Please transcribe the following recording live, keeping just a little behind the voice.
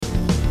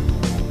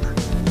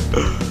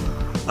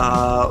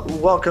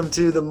Welcome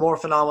to the More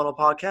Phenomenal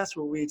podcast,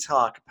 where we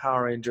talk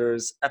Power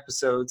Rangers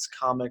episodes,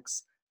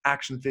 comics,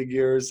 action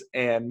figures,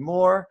 and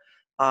more.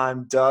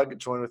 I'm Doug,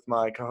 joined with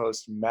my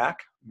co-host Mac.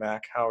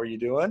 Mac, how are you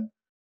doing?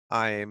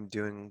 I am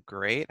doing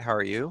great. How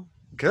are you?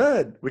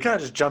 Good. We kind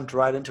of just jumped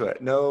right into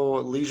it. No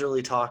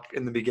leisurely talk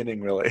in the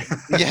beginning, really.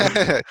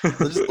 Yeah,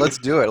 let's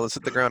do it. Let's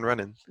hit the ground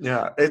running.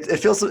 Yeah, it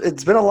feels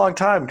it's been a long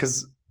time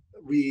because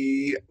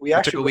we We took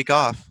actually a went week back.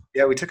 off.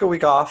 Yeah, we took a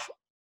week off.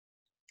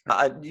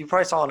 You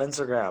probably saw on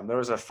Instagram there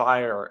was a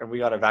fire and we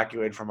got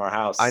evacuated from our I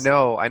house.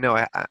 know, I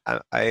know.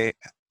 I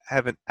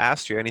haven't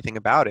asked you anything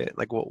about it.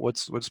 Like,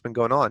 what's been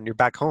going on? You're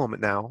back home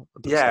now,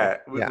 it looks like. Yeah,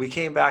 we, Yeah. we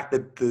came back the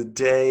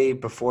day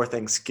before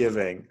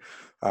Thanksgiving,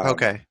 um,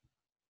 Okay.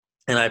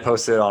 and I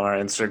posted on our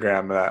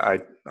Instagram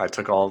that I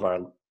took all of our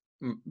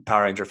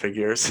Power Ranger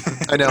figures.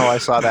 I know. I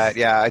saw that.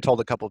 Yeah, I told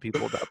a couple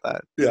people about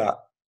that. Yeah,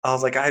 I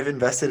was like, I've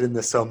invested in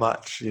this so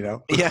much, you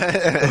know.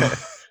 Yeah,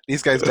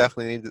 these guys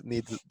definitely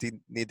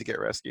need to get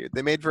rescued.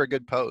 They made for a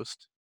good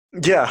post.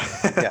 Yeah,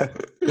 Yeah.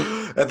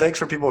 and thanks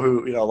for people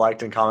who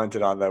liked and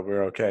commented on that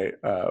we're okay,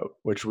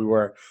 which we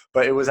were.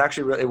 But it was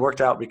actually it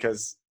worked out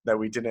because that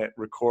we didn't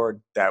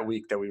record that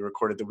week that we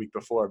recorded the week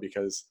before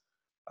because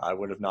I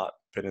would have not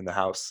been in the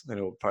house and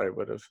it probably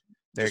would have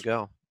There you just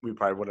go. we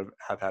probably would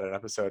have had an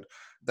episode.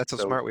 That's how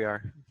So smart we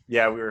are.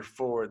 yeah, we were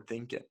forward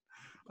thinking.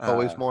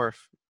 Always Uh,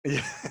 morph.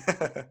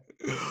 yeah.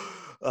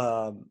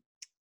 um,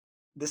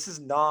 this is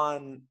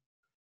non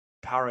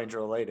Power Ranger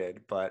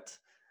related, but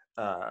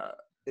uh,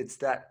 it's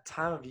that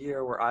time of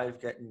year where I've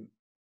gotten.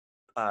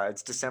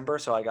 It's December,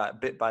 so I got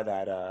bit by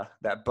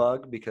that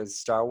bug because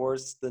Star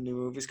Wars, the new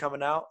movie's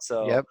coming out.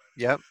 So Yep.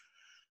 Yep.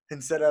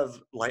 instead of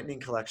Lightning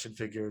Collection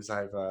figures,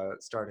 I've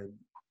started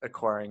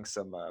acquiring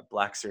some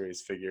Black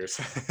Series figures.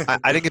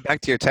 I didn't get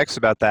back to your text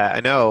about that. I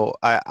know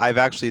I've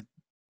actually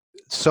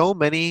so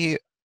many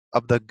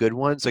of the good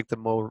ones, like the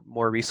more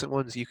recent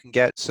ones, you can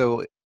get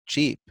so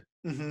cheap,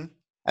 hmm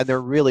and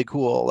they're really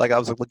cool. Like I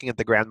was like looking at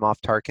the Grand Moff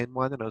Tarkin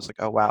one, and I was like,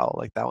 oh wow,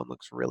 like that one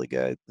looks really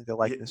good. Like, the Yeah,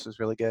 likeness was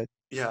really good.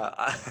 yeah.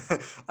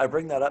 I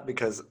bring that up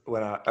because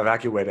when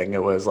evacuating,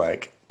 it was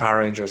like Power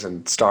Rangers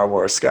and Star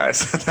Wars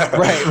guys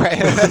Right, right.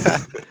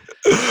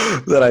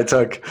 that I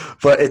took.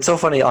 But it's so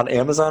funny on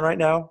Amazon right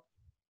now.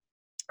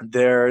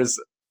 There's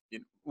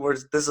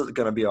this is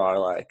going to be our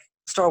like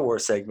Star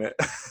Wars segment,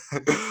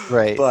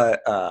 Right.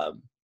 but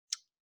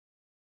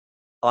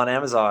on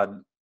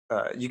Amazon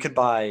you could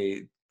buy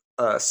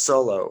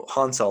Solo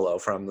Han Solo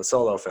from the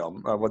Solo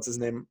film. What's his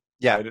name?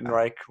 Yeah.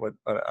 Heidenreich.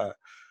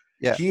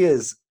 Yeah. He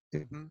is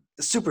Hmm.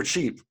 super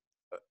cheap.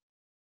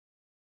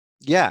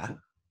 Yeah.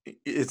 I'm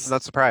It's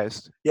not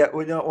surprised. yeah.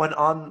 When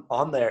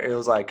on there it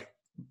was like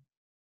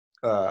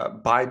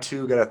buy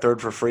two get a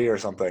third for free or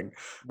something.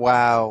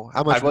 Wow.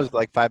 How much I've was it?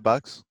 Like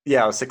 $5?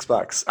 Yeah, it was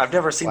 $6. I've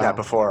never seen that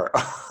Wow. before.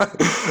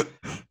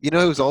 You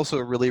know who's also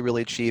really,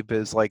 really cheap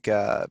is like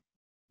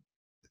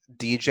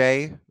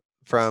DJ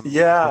from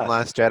Yeah.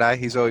 Last Jedi.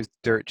 He's always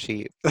dirt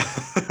cheap.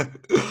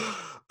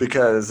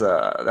 Because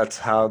that's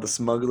how the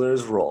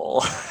smugglers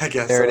roll. I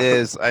guess There it so.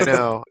 is. I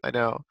know, I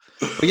know.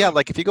 But yeah,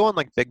 like if you go on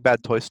like Big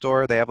Bad Toy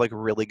Store, they have like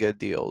really good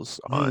deals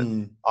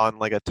Hmm. on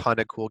like a ton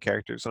of cool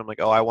characters. And I'm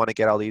like, oh, I want to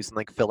get all these and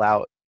like fill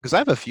out because I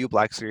have a few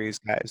Black Series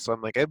guys. So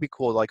I'm like, it'd be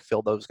cool to like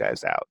fill those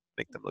guys out,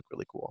 make them look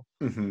really cool.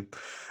 hmm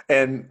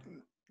And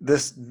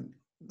this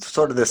this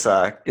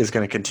is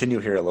going to continue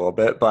here a little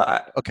bit,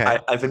 but Okay.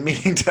 I've been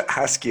meaning to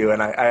ask you,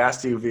 and I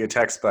asked you via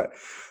text, but uh,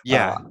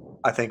 Yeah.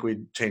 I think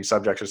we changed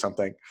subjects or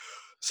something.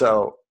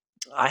 So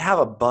I have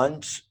a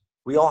bunch.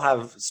 We all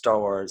have Star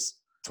Wars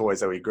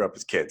toys that we grew up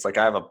as kids. Like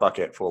I have a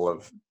bucket full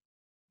of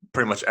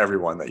pretty much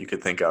everyone that you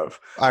could think of.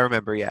 I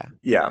remember, yeah.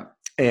 Yeah,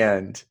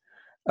 and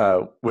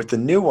with the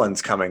new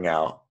ones coming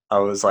out, I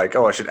was like,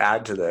 oh, I should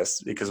add to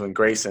this because when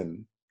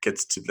Grayson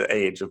gets to the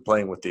age of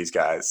playing with these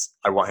guys,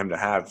 I want him to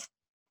have,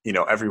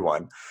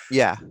 everyone.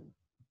 Yeah.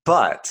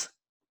 But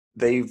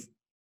they've,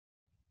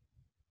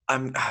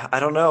 I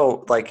don't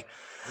know, like,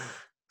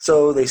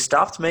 so they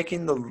stopped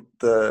making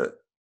the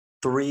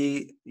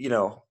three,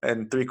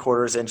 and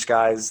 3/4 inch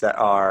guys that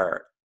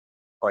are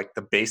like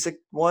the basic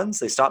ones.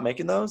 They stopped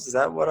making those. Is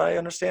that what I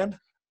understand?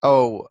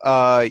 Oh,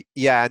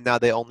 yeah, and now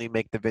they only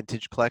make the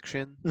vintage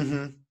collection.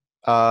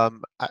 Mm-hmm.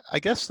 I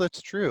guess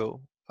that's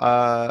true.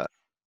 Uh,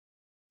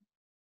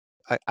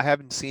 I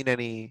haven't seen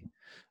any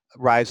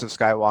Rise of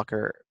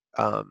Skywalker,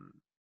 um,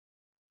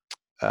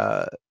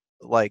 uh,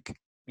 like,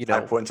 you High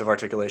know, points of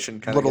articulation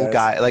kind of little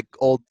guys. guy, like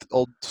old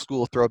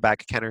school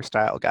throwback Kenner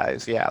style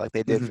guys. Yeah, like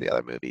they did for Mm-hmm. the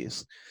other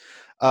movies.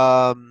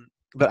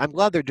 But I'm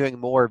glad they're doing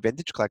more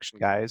vintage collection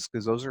guys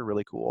because those are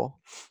really cool.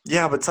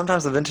 Yeah, but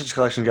sometimes the vintage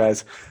collection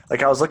guys,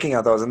 like I was looking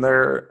at those, and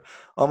they're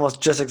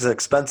almost just as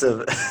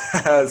expensive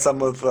as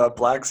some of the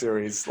Black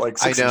Series, like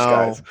I 6 inch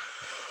guys. know,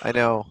 I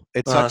know.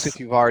 It Uh, sucks s- if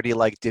you've already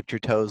like dipped your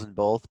toes in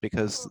both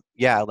because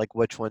yeah, like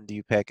which one do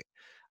you pick?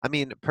 I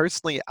mean,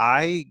 personally,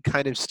 I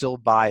kind of still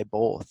buy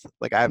both.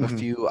 Like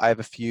mhm, I have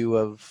a few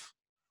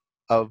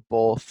of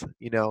both,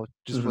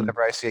 just mhm.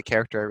 whenever I see a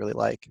character I really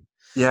like.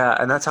 Yeah,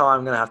 and that's how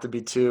I'm gonna have to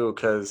be too,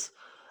 because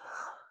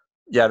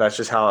Yeah, that's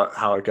just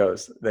how it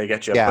goes. They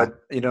get you. Yeah. But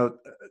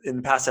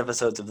in past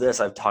episodes of this,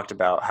 I've talked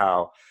about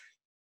how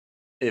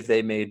if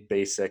they made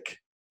basic,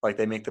 like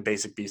they make the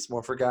basic Beast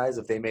Morpher guys,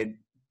 if they made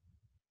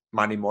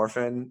Mighty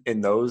Morphin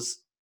in those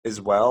as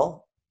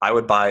well, I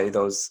would buy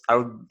those. I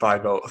would buy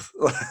both.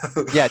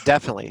 Yeah,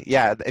 definitely.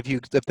 Yeah,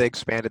 if they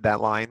expanded that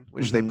line,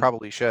 which they hmm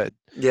probably should.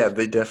 Yeah,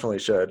 they definitely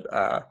should.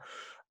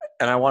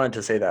 And I wanted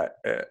to say that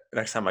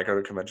next time I go to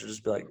a convention,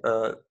 just be like,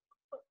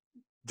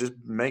 just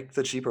make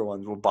the cheaper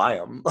ones. We'll buy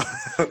them.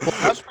 Well,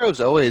 Hasbro's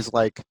always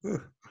like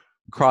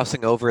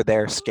crossing over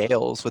their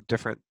scales with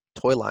different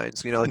toy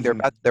lines. You know, like hmm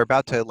they're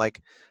about to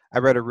like I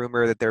read a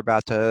rumor that they're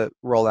about to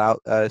roll out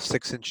a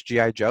 6-inch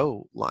GI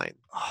Joe line.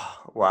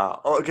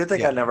 Wow. Oh, good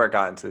thing I Yeah, never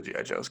got into the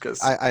GI Joes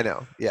because I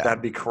know. Yeah.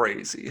 that'd be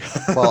crazy.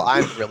 Well,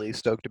 I'm really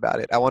stoked about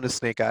it. I want a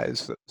Snake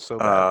Eyes so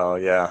bad. Oh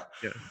yeah.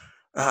 Yeah.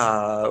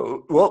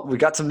 Well, we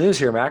got some news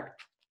here, Mac.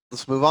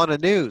 Let's move on to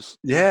news.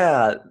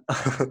 Yeah.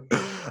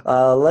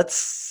 Let's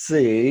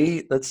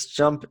see. Let's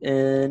jump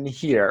in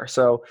here.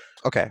 So,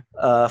 Okay.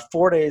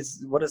 4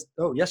 days. What is?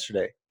 Oh,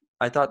 yesterday.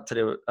 I thought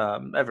today.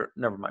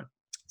 Never mind.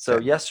 So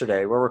Okay.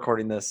 yesterday, we're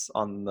recording this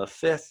on the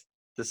 5th.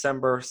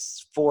 December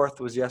 4th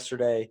was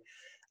yesterday.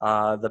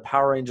 The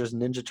Power Rangers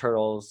Ninja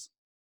Turtles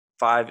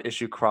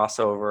 5-issue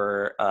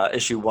crossover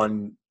issue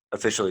one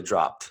officially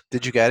dropped.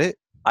 Did you get it?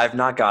 I've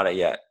not got it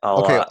yet.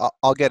 I'll Okay,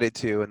 I'll get it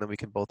too, and then we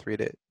can both read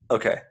it.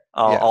 Okay.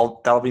 I'll, Yeah.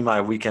 I'll that'll be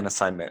my weekend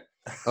assignment.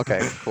 Okay,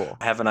 cool.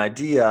 I have an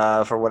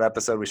idea for what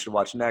episode we should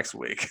watch next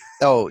week.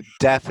 Oh,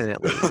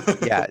 definitely.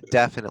 Yeah,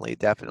 definitely,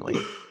 definitely.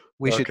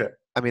 We should. Okay.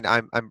 I mean,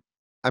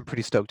 I'm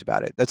pretty stoked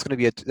about it. That's gonna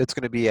be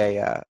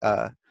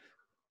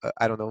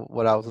I don't know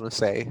what I was gonna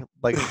say.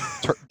 Like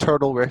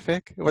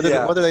turtle-rific.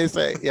 Yeah. What did they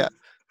say? Yeah.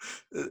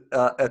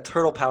 A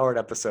turtle powered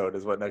episode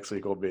is what next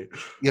week will be.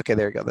 Okay,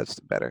 there you go. That's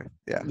better.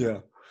 Yeah. Yeah.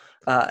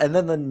 And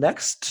then the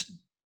next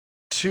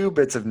two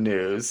bits of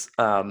news.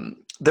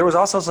 There was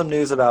also some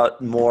news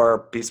about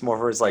more Beast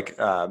Morphers, like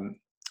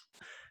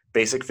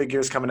basic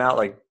figures coming out,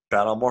 like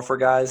Battle Morpher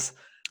guys.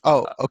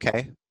 Oh,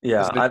 okay.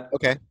 Yeah, Is it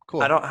okay? I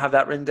Cool. don't have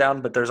that written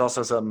down, but there's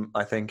also some,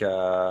 I think,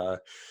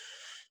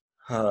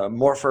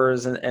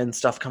 morphers and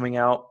stuff coming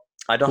out.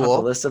 I don't have the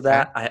Cool. list of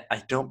Okay. that.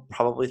 I don't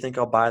probably think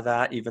I'll buy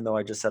that, even though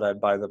I just said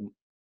I'd buy the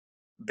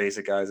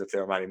basic guys if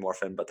they're Mighty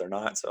Morphin, but they're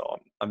not, so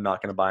I'm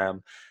not going to buy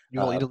them. You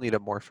don't need a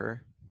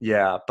morpher.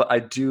 Yeah, but I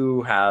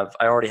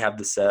already have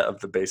the set of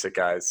the basic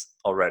guys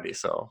already,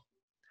 so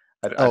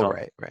I Oh, don't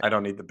right, right. I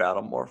don't need the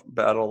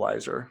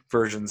battleizer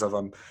versions of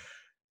them.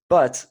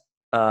 But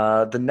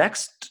the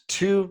next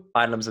two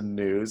items of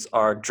news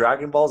are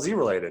Dragon Ball Z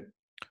related.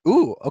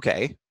 Ooh,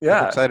 okay. I'm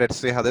Yeah. excited to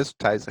see how this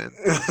ties in.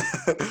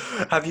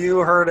 Have you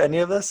heard any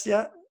of this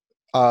yet?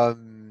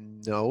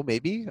 No,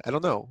 maybe. I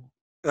don't know.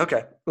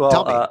 Okay. Tell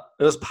Well, me.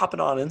 it was popping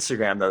on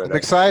Instagram the I'm other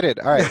excited.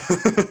 All right.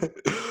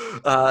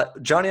 day.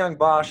 Johnny Young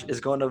Bosch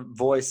is going to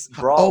voice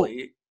Oh,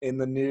 Brawly in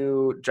the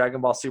new Dragon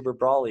Ball Super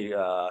Brawly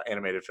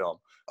animated film.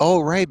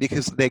 oh, right,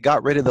 because they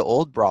got rid of the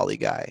old Brawly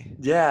guy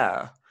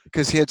Yeah.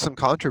 because he had some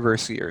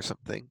controversy or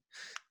something.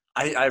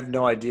 I have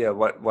no idea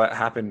what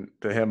happened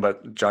to him,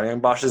 but Johnny Young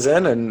Bosch is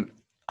in, and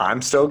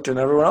I'm stoked, and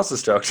everyone else is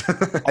stoked.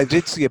 I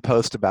did see a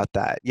post about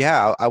that.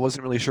 Yeah, I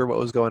wasn't really sure what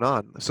was going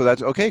on. So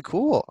that's okay,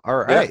 cool.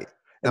 All Yeah. right.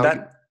 And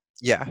Now,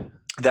 yeah.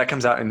 that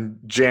comes out in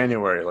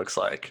January, looks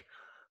like.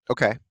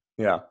 Okay.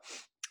 Yeah.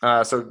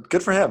 So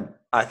good for him.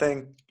 I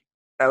think,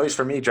 at least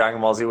for me,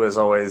 Dragon Ball Z was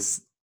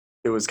always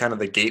it was kind of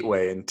the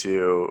gateway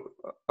into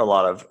a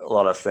lot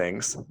of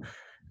things.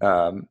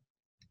 Um,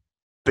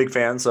 Big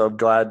fan, so I'm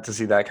glad to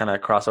see that kind of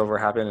crossover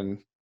happen,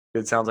 and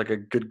it sounds like a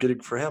good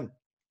gig for him.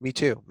 Me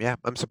too. Yeah.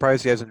 I'm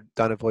surprised he hasn't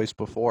done a voice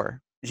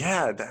before.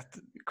 Yeah, that's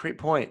a great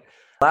point.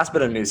 Last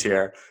bit of news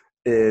here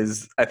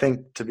is, I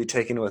think, to be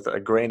taken with a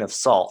grain of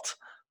salt,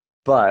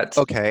 but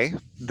Okay.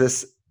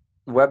 this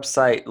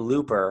website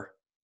Looper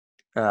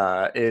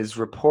is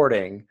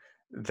reporting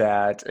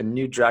that a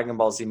new Dragon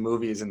Ball Z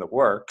movie is in the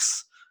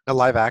works. A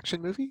live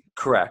action movie?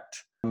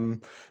 Correct.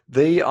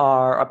 They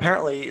are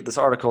apparently, this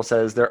article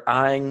says they're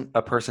eyeing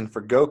a person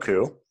for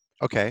Goku,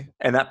 Okay.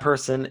 and that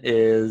person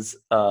is,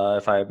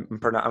 if I'm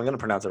going to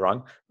pronounce it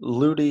wrong,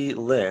 Ludi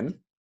Lin.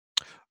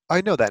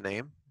 I know that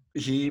name.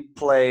 He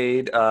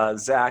played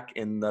Zack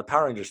in the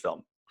Power Rangers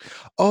film.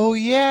 Oh,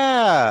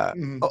 yeah.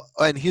 Mhm. Oh,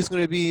 and he's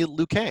going to be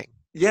Liu Kang.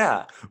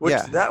 Yeah, which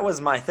Yeah. that was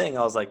my thing.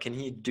 I was like, can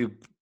he do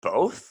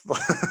both?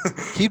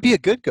 He'd be a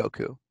good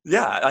Goku.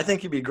 Yeah, I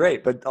think he'd be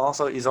great, but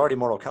also he's already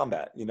Mortal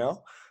Kombat, you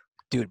know?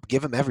 Dude,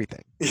 give him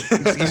everything.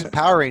 He's in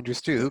Power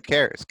Rangers too. Who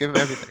cares? Give him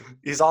everything.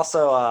 He's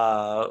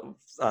also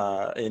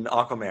in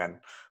Aquaman.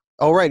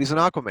 Oh, right. He's an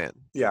Aquaman.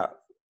 Yeah,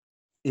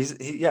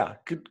 yeah,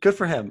 good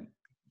for him.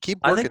 Keep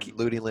I working, think,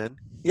 Ludi Lin.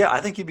 yeah, I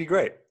think he'd be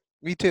great.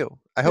 Me too.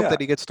 I hope Yeah. that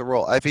he gets the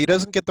role. If he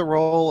doesn't get the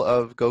role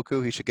of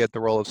Goku, he should get the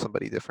role of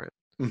somebody different.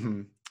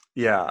 hmm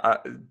Yeah,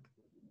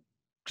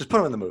 just put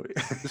him in the movie.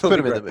 Just He'll put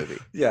be him in the great.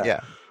 movie. Yeah. Yeah.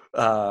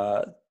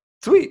 Uh,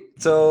 Sweet.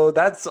 So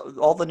that's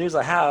all the news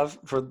I have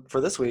for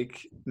this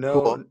week.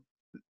 Cool.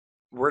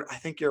 No, I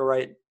think you're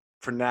right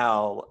for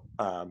now.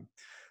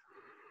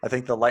 I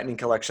think the Lightning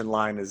Collection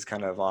line is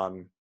kind of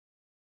on.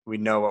 We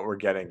know what we're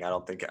getting. I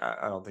don't think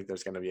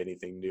there's going to be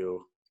anything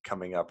new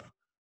coming up.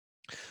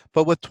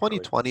 But with Really.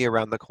 2020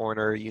 around the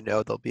corner,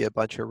 there'll be a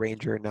bunch of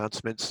Ranger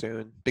announcements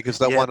soon because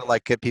they'll Yeah. want to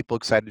like get people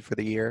excited for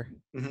the year.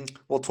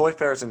 Well, Toy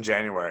Fair is in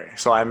January,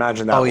 so I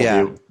imagine Oh that will be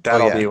yeah. Oh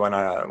that'll yeah. be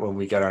when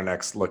we get our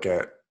next look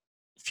at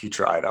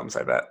future items.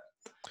 I bet.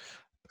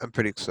 I'm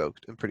pretty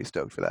stoked. I'm pretty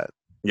stoked for that.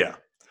 Yeah.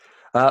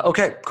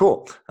 Okay.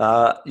 Cool.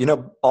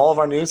 All of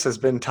our news has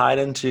been tied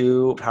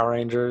into Power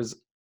Rangers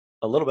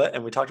a little bit,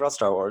 and we talked about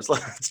Star Wars.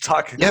 Let's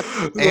talk. Yep.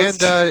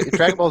 And Let's.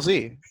 Dragon Ball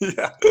Z.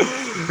 Yeah.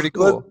 Pretty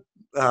Let cool.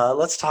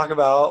 Let's talk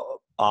about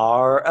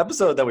our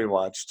episode that we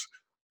watched.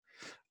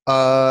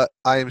 I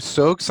am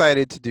so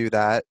excited to do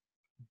that,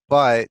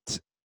 but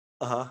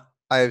Uh huh.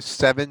 I have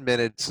 7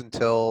 minutes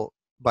until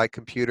my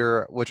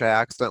computer, which I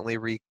accidentally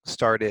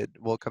restarted,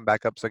 will come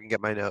back up so I can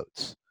get my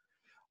notes.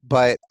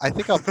 But I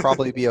think I'll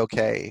probably be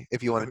okay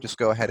if you want to just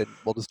go ahead and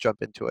we'll just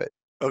jump into it.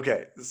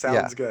 Okay. Yeah.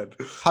 Sounds good.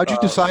 How'd you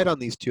Uh, decide on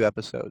these two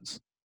episodes?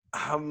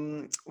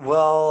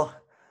 well,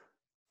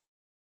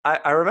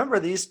 I remember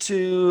these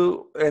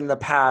two in the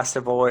past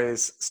have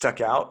always stuck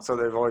out, so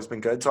they've always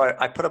been good. So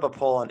I put up a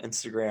poll on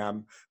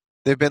Instagram.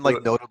 They've been It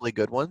like notably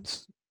good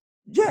ones?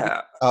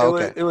 Yeah, Oh,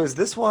 okay. it was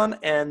this one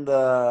and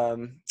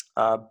the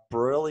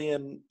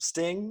Brilliant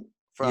Sting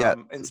Yeah.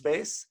 from In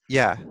Space,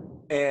 Yeah.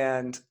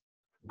 and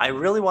I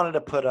really wanted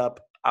to put up.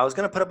 I was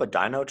gonna put up a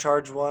Dino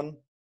Charge one,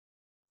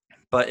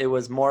 but it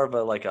was more of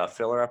a like a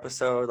filler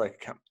episode,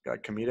 like a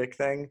comedic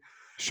thing,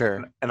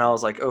 Sure. and I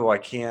was like, oh, I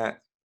can't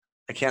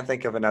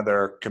think of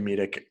another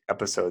comedic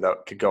episode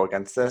that could go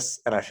against this,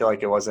 and I feel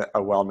like it wasn't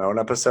a well-known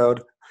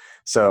episode.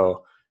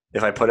 So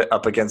if I put it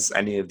up against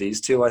any of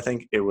these two, I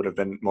think it would have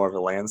been more of a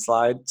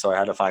landslide. So I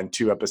had to find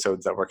two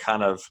episodes that were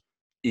kind of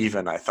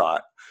even, I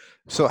thought.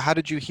 So how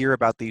did you hear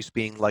about these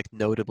being like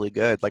notably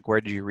good? Like where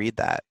did you read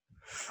that?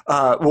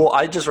 Well,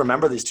 I just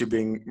remember these two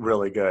being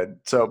really good.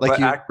 So, Like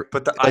you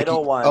but the like you, Idol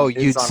oh, one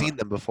is you'd on. seen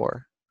them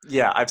before.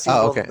 Yeah, I've seen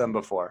Oh, both of okay. them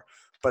before,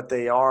 but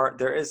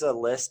there is a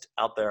list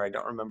out there. I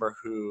don't remember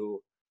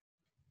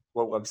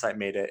what website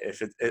made it.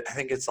 If I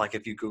think it's like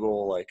if you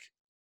Google like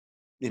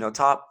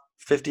top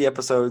 50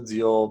 episodes,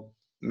 you'll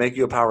make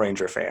you a Power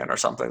Ranger fan or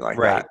something like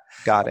Right. that.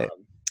 Got it.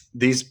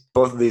 These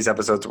both of these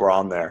episodes were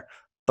on there,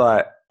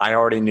 but I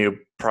already knew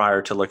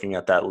prior to looking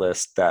at that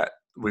list that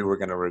we were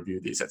going to review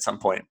these at some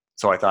point.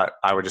 So I thought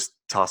I would just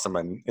toss them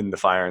in the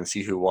fire and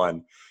see who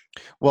won.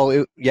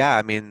 Well, yeah,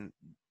 I mean,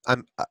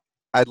 I'm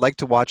I'd like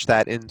to watch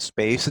that in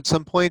space at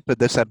some point, but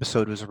this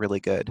episode was really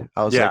good.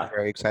 I was like Yeah.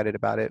 very excited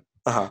about it.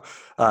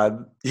 Uh-huh.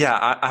 Yeah,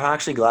 I'm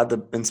actually glad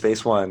the In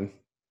Space one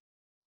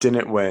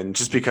didn't win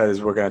just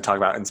because we're going to talk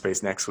about In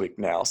Space next week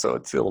now. So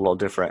it's a little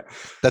different.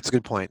 That's a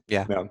good point.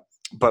 Yeah. Yeah.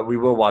 But we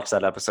will watch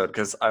that episode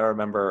because I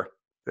remember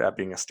that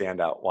being a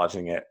standout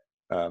watching it,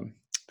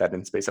 that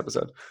In Space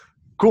episode.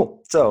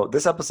 Cool. So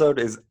this episode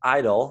is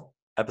Idol,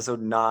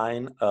 episode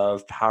 9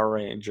 of Power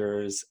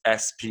Rangers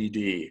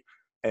SPD.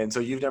 And so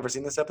you've never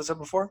seen this episode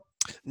before?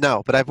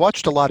 No, but I've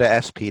watched a lot of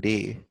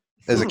SPD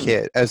as a Hmm.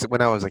 kid, as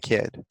when I was a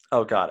kid,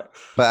 Oh, got it.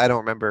 but I don't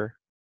remember.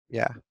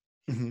 Yeah.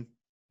 Hmm.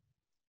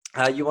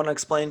 You want to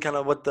explain kind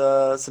of what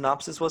the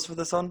synopsis was for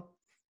this one?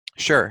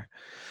 Sure.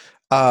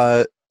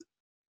 Uh,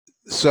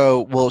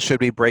 so, well, should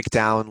we break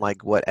down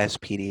like what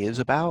SPD is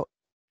about?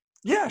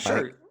 Yeah, Like,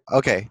 sure.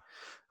 okay.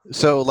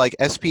 So, like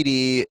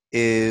SPD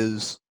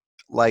is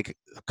like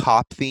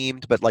cop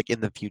themed, but like in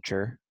the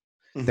future.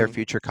 They're Hmm.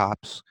 future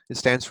cops. It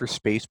stands for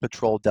Space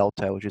Patrol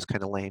Delta, which is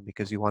kind of lame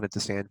because you want it to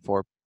stand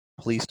for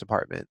police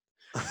department,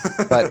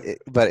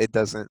 but it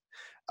doesn't.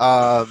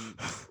 Um,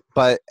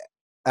 but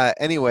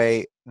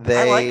anyway,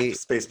 I like they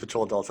Space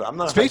Patrol Delta. I'm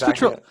not Space backing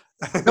Patrol.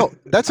 it. No,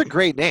 that's a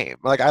great name.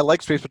 Like I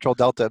like Space Patrol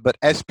Delta, but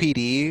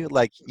SPD,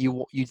 like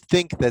you'd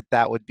think that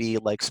that would be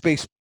like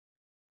Space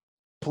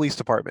Police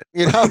Department,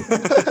 you know?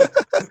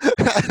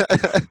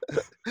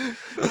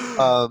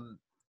 um,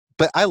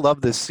 but I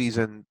love this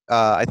season.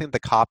 I think the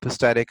cop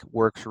aesthetic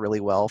works really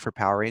well for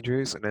Power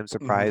Rangers, and I'm Hmm.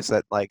 surprised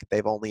that like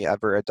they've only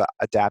ever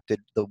adapted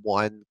the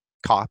one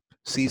cop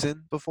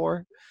season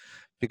before.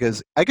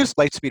 Because I guess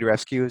Lightspeed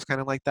Rescue is kind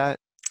of like that.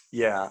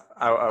 Yeah,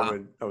 I Uh,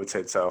 would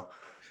say so.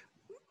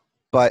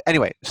 but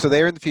anyway, so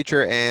they're in the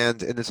future,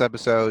 and in this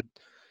episode,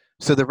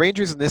 so the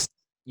Rangers in this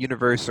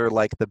universe are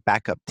like the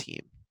backup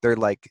team. They're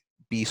like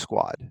B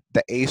squad.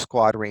 The A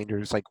squad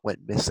Rangers like went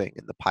missing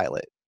in the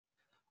pilot,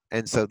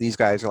 and so these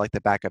guys are like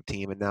the backup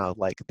team, and now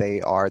like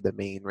they are the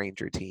main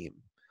Ranger team.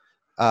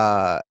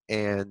 And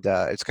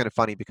it's kind of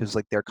funny because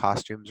like their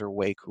costumes are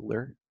way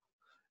cooler.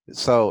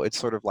 So it's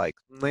sort of like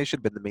they should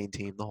have been the main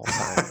team the whole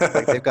time.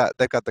 Like they've got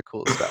the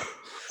cool stuff.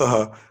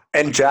 Uh-huh.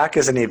 And Jack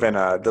isn't even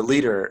the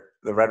leader.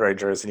 The Red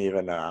Ranger isn't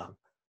even.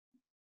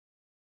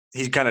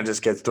 He kind of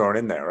just gets thrown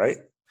in there, right?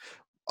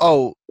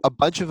 Oh, a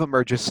bunch of them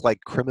are just like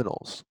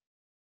criminals.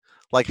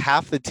 Like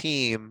half the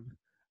team,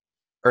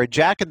 or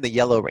Jack and the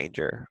Yellow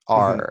Ranger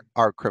Hmm.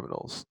 are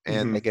criminals,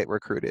 and they Hmm. get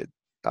recruited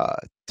uh,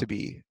 to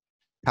be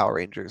Power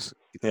Rangers.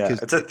 Yeah,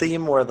 because it's a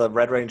theme where the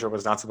Red Ranger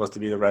was not supposed to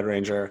be the Red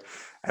Ranger,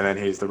 and then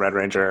he's the Red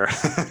Ranger.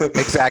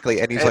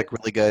 exactly, and he's And like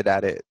really good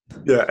at it.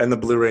 yeah, and the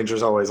Blue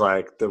Ranger's always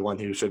like the one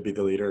who should be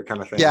the leader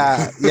kind of thing.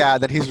 Yeah, yeah.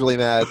 Then he's really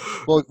mad.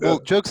 Well, Yeah. well,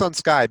 joke's on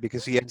Sky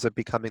because he ends up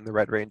becoming the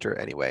Red Ranger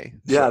anyway.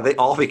 So Yeah, they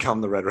all become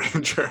the Red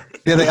Ranger.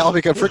 yeah, they all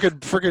become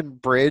freaking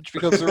Bridge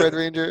becomes the Red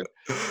Ranger.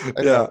 I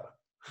know. Yeah.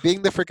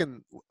 Being the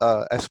freaking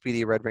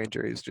SPD Red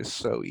Ranger is just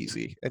so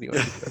easy.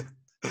 Anyway,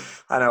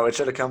 I know it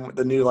should have come.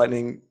 The new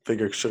Lightning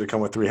figure should have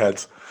come with 3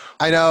 heads.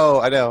 I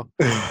know.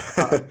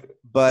 Uh,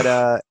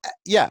 but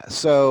yeah.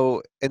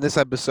 So in this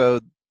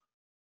episode,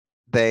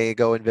 they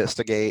go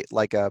investigate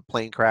like a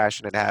plane crash,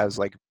 and it has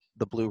like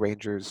the Blue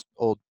Ranger's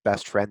old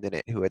best friend in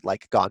it who had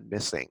like gone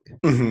missing.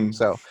 Hmm.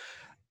 So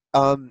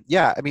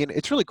yeah, I mean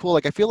it's really cool.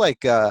 Like I feel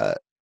like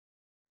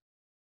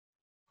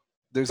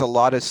there's a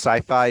lot of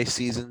sci-fi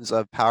seasons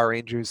of Power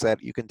Rangers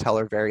that you can tell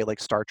are very like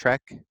Star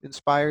Trek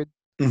inspired,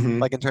 Hmm.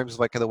 like in terms of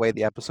like the way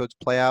the episodes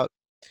play out.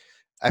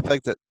 I feel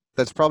like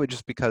that's probably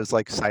just because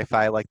like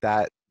sci-fi like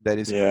that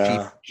is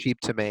Yeah. cheap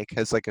to make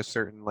has like a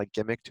certain like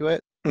gimmick to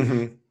it.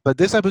 Hmm. But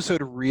this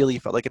episode really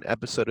felt like an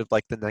episode of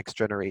like the next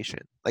generation.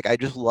 Like I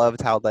just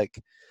loved how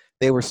like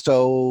they were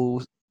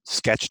so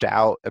sketched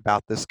out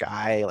about this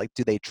guy. Like,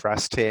 do they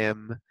trust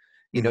him?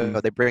 You know, Hmm.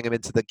 they bring him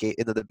into the gate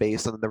into the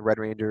base, and then the Red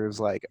Rangers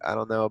like, I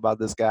don't know about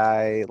this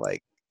guy.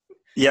 Like,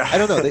 Yeah. I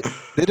don't know.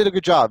 They did a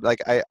good job. Like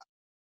I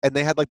and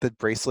they had like the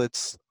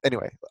bracelets.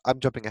 Anyway, I'm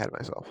jumping ahead of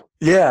myself.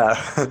 Yeah.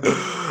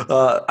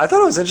 I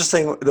thought it was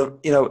interesting.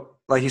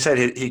 Like you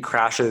said, he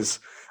crashes.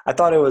 I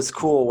thought it was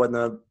cool when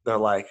they're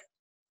like,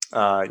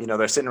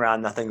 they're sitting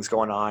around, nothing's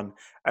going on,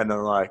 and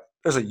they're like,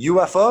 "There's a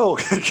UFO,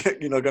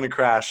 going to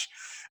crash,"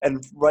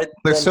 and right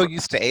They're then, so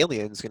used to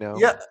aliens, you know.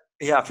 yeah,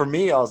 yeah. For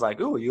me, I was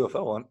like, "Ooh,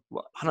 UFO,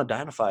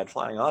 unidentified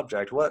flying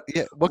object.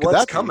 Yeah, what could What's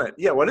that be? coming?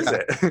 Yeah, what is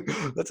Yeah.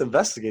 it? Let's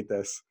investigate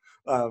this."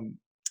 Um,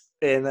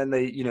 and then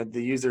they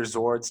use their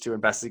Zords to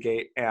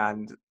investigate,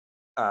 and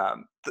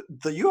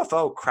the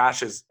UFO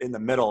crashes in the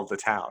middle of the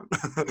town.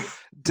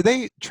 Did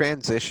they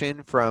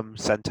transition from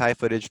Sentai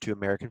footage to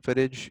American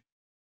footage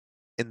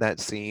in that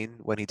scene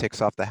when he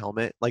takes off the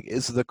helmet? Like,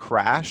 is the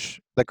crash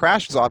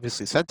is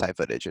obviously Sentai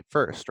footage at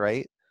first,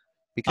 right?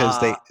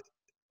 Because uh,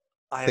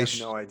 I they have sh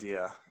no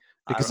idea.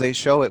 I because don't. they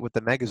show it with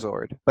the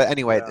Megazord. But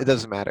anyway, Yeah, it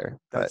doesn't matter.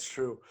 But that's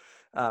true.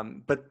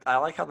 But I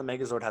like how the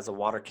Megazord has a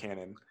water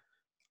cannon.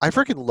 I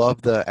freaking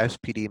love the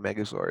SPD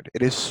Megazord.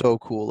 It is so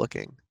cool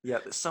looking. Yeah,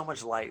 there's so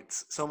much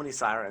lights, so many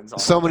sirens on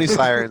So many it.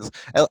 sirens.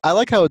 I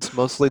like how it's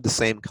mostly the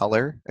same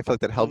color. I feel like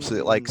that helps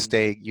it like Mm,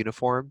 stay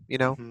uniform, you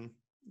know? hmm.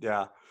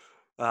 Yeah.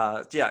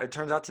 Yeah, it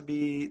turns out to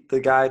be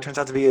the guy, turns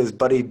out to be his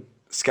buddy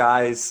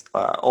Sky's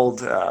old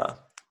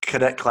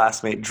cadet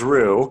classmate,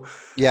 Drew.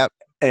 Yep.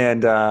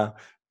 And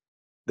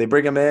they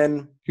bring him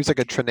in. He was like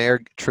a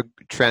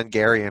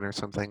Trangarian or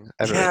something.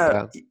 I have it written Yeah,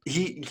 down.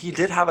 he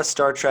did have a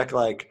Star Trek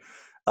like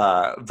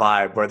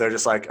vibe where they're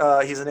just like,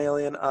 he's an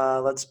alien.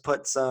 Let's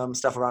put some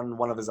stuff around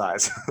one of his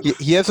eyes.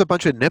 He has a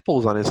bunch of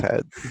nipples on his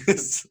head.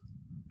 It's-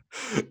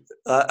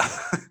 uh,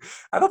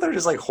 I thought they were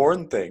just like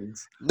horn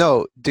things.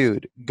 No,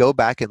 dude, go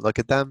back and look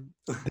at them.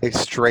 They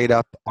straight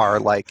up are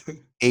like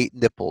 8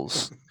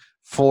 nipples,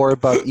 4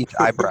 above each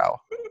eyebrow.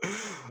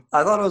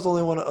 I thought it was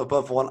only one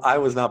above one. I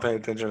was not paying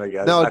attention, I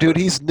guess. No, I dude,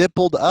 thought. he's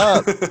nippled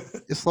up.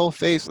 His whole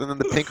face, and then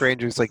the Pink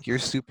Ranger's like, "You're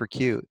super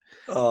cute."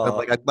 And I'm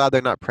like, uh, I'm glad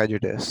they're not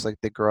prejudiced. Like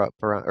they grow up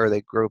around, or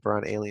they grew up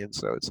around aliens,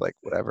 so it's like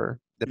whatever.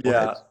 Nipple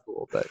yeah. head's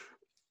cool, but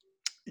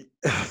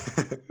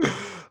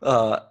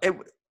it,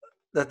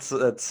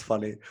 that's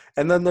funny.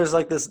 And then there's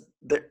like this.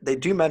 They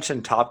do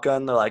mention Top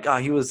Gun. They're like,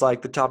 he was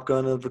like the Top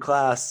Gun of the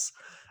class.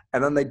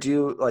 And then they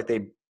do like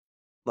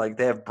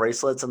they have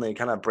bracelets and they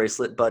kind of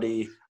bracelet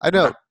buddy I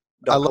know.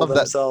 I knuckle love that.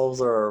 themselves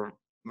or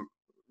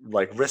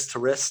like wrist to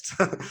wrist.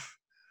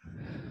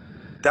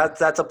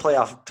 That's a play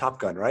off Top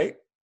Gun, right?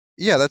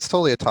 Yeah, that's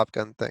totally a Top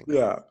Gun thing.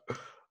 Yeah.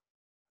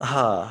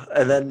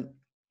 And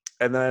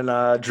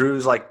then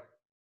Drew's like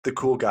the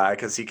cool guy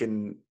because he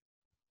can.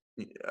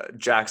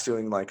 Jack's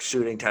doing like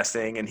shooting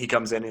testing, and he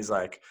comes in. He's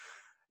like,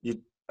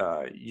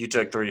 "You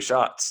took 3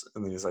 shots,"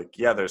 and then he's like,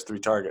 "Yeah, there's 3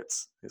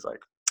 targets." He's like,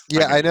 "I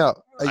Yeah, I can know.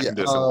 I Yeah, can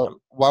do this in one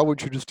why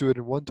would you just do it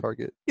in one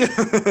target,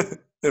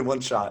 in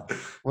one shot."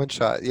 1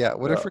 shot? Yeah,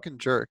 what a Uh, freaking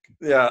jerk.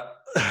 yeah.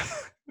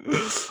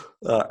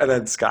 And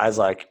then Sky's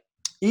like,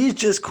 "He's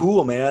just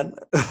cool, man."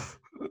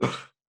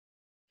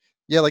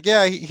 Yeah, like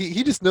yeah,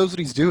 he just knows what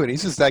he's doing.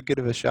 He's just that good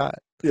of a shot.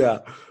 Yeah.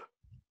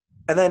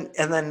 And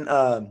then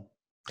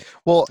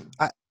Well,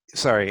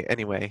 sorry.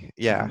 Anyway,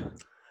 yeah. mhm.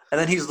 And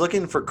then he's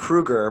looking for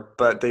Kruger,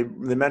 but they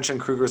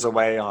mentioned Kruger's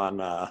away on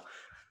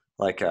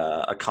like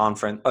a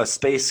conference, a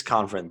space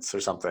conference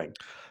or something.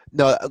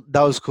 No,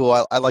 that was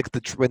cool. I like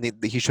when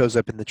he shows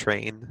up in the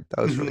train.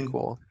 That was really Mhm.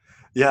 cool.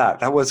 Yeah,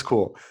 that was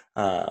cool.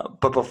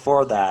 But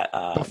before that,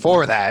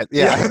 Before that,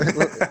 yeah,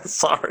 yeah.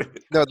 sorry.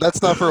 No,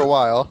 that's not for a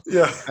while.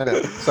 Yeah, I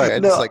know. Sorry, I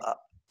no, just like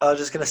I was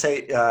just gonna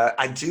say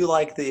I do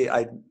like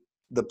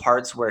the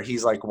parts where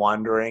he's like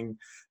wandering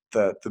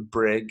the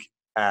brig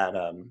at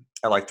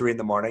like 3 in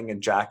the morning,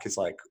 and Jack is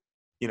like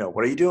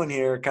what are you doing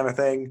here kind of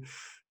thing.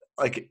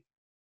 Like,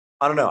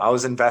 I don't know. I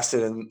was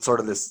invested in sort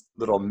of this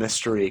little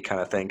mystery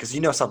kind of thing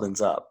because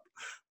something's up.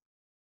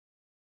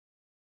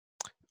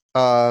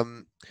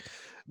 Um,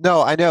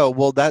 no, I know.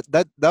 Well, that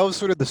was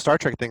sort of the Star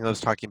Trek thing I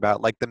was talking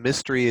about. Like the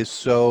mystery is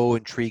so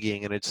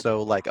intriguing, and it's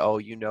so like, oh,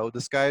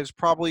 this guy is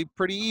probably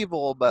pretty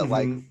evil, but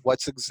like, Hmm.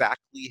 what's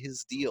exactly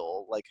his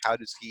deal? Like, how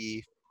does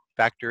he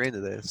factor into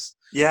this?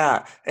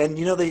 Yeah, and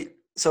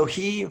so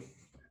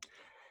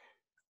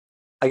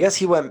I guess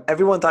he went.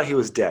 Everyone thought he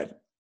was dead.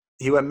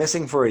 He went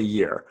missing for a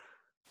year.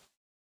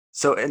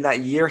 So in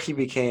that year, he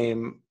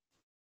became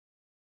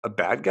a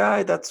bad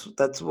guy. That's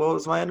what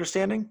was my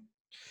understanding.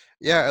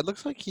 Yeah, it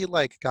looks like he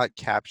like got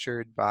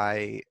captured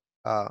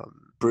um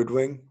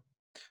Broodwing.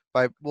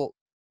 well,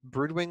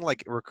 Broodwing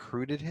like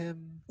recruited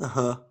him. Uh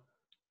huh.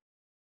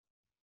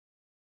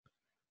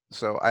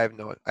 So I have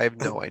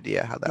no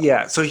idea how that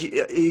Yeah. works. So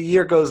a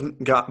year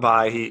got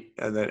by.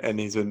 And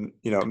he's been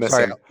Sorry,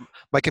 missing.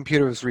 my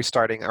computer was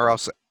restarting, or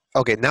else.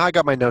 Okay, now I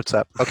got my notes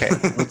up. Okay,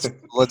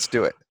 let's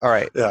do it. All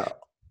right. Yeah.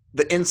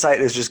 The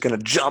insight is just gonna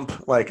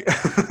jump like.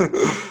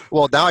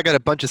 Well, now I got a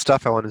bunch of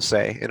stuff I want to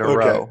say in a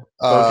Okay. row.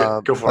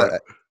 Okay. Go for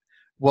it.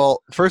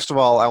 Well, first of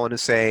all, I want to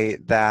say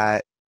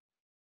that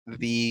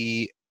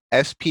the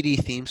SPD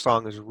theme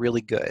song is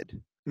really good.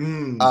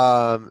 Mm.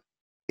 Um,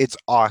 it's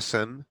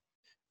awesome,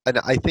 and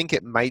I think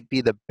it might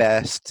be the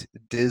best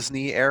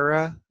Disney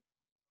era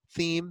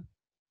theme.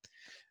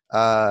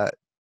 Uh,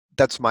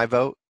 that's my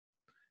vote.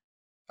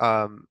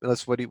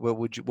 Unless what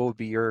would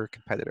be your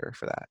competitor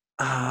for that?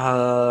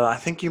 I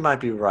think you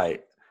might be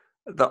right.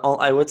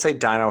 I would say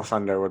Dino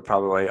Thunder would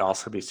probably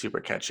also be super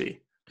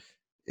catchy.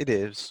 It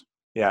is,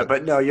 Yeah, but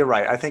but no, you're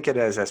right. I think it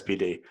is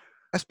SPD.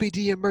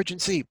 SPD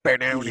emergency. Yeah,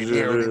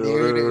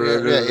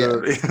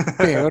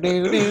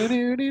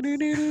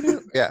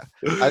 yeah.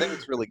 I think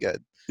it's really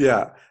good.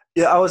 Yeah.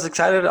 Yeah, I was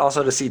excited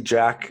also to see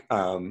Jack,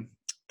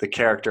 the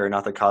character,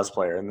 not the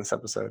cosplayer in this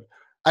episode.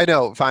 I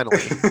know, finally,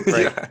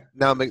 right? Yeah.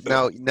 Now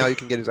you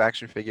can get his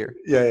action figure.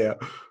 Yeah,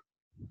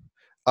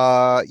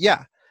 yeah.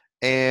 Yeah.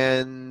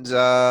 And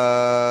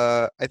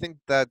I think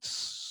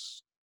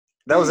that's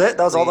That was it?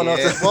 That was all the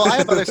basically notes? it. Well, I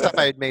have other stuff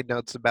I had made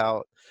notes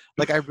about.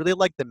 Like I really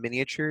like the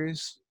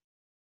miniatures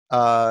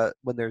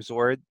when their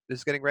Zord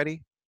is getting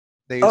ready.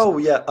 They use Oh,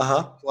 yeah.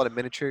 Uh-huh. a lot of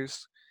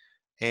miniatures,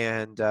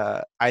 and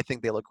I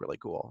think they look really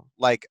cool.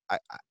 Like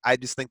I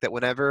just think that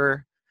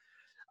whenever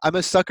I'm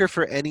a sucker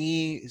for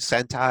any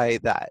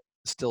Sentai that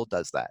still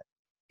does that.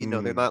 They're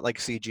Mm, not like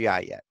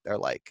CGI yet. They're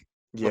like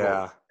little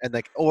yeah. and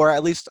like, or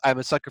at least I'm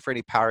a sucker for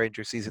any Power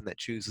Ranger season that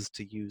chooses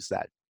to use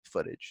that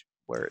footage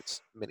where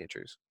it's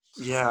miniatures.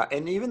 Yeah,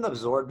 and even the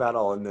Zord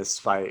battle in this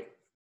fight,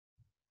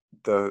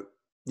 the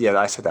yeah,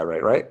 I said that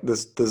right?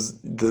 This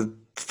the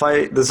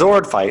fight, the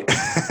Zord fight.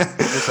 In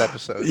this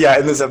episode, Yeah,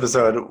 in this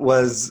episode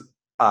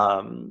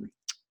um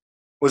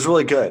was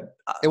really good.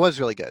 it was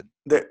really good.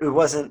 It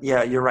wasn't.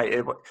 Yeah, you're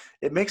right.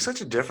 It makes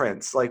such a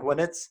difference. Like when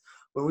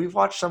we've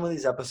watched some of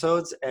these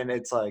episodes and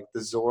it's like the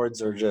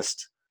Zords are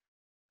just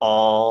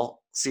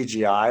all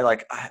CGI.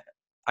 Like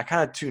I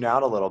kind of tune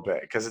out a little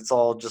bit because it's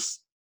all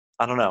just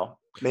I don't know.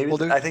 Maybe Well,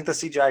 there's I think the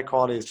CGI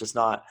quality is just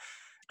not.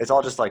 It's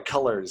all just like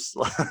colors.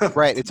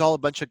 right. It's all a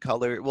bunch of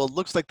color. Well, it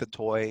looks like the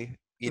toy,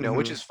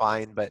 which Hmm. is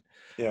fine, but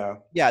Yeah.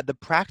 yeah, the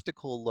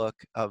practical look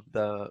of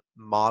the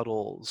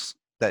models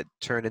that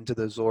turn into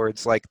the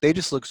Zords, like they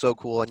just look so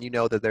cool, and you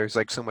know that there's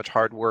like so much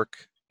hard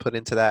work put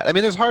into that. I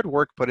mean, there's hard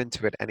work put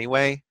into it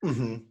anyway,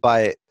 Hmm.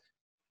 but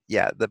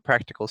yeah, the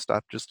practical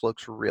stuff just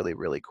looks really,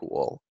 really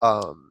cool.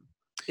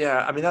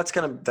 Yeah. I mean, that's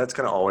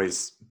gonna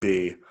always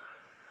be,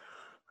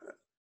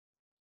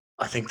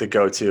 I think, the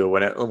go-to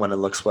when it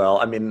looks well.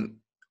 I mean,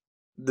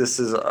 this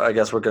is, I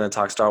guess we're going to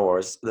talk Star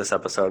Wars this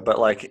episode, but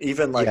like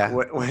even like Yeah.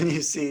 when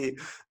you see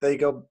they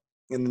go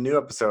in the new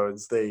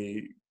episodes,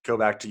 they go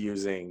back to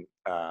using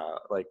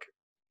like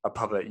a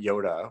puppet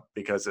Yoda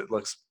because it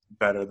looks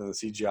better than the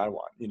CGI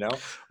one.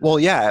 Well,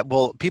 yeah.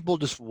 Well, people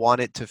just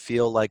want it to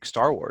feel like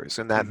Star Wars,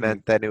 and that Hmm.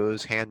 meant that it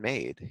was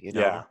handmade.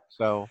 Yeah,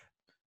 So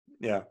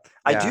yeah.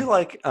 I yeah, do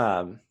like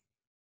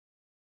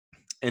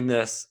in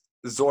this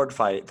Zord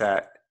fight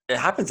that it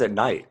happens at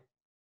night.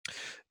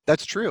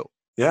 that's true.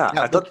 Yeah,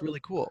 Yeah, I it looks thought really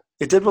cool.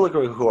 it did look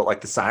really cool.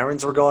 Like the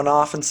sirens were going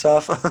off and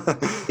stuff.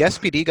 The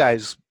SPD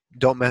guys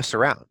don't mess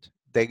around.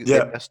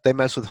 Yeah, They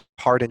mess with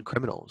hardened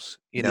criminals.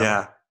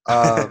 yeah.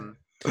 Um,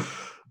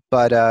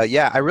 but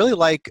yeah, I really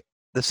like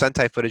the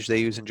Sentai footage they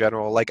use in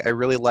general. Like I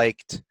really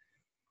liked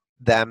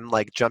them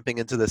like jumping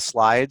into the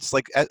slides.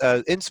 Like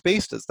In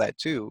Space does that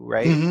too,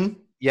 right? Hmm.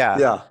 Yeah.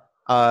 Yeah.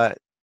 Uh,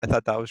 I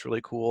thought that was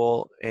really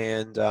cool.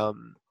 And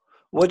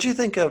What'd you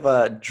think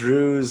of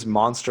Drew's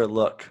monster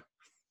look?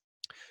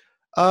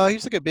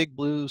 he's like a big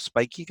blue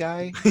spiky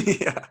guy.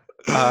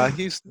 Yeah.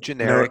 He's No,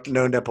 generic.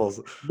 no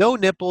nipples. No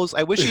nipples.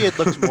 I wish he had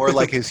looked more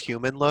like his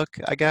human look,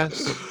 I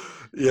guess.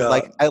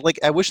 Yeah.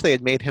 I wish they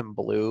had made him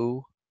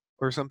blue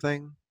or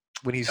something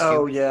when he's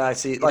Oh, human, yeah, I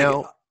see. you Like,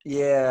 know?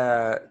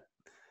 yeah.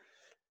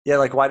 Yeah,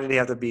 like, why did he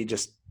have to be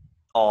just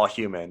all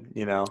human?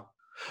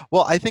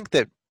 Well, I think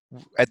that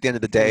at the end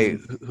of the day,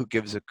 Hmm. who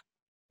gives a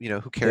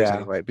who cares Yeah.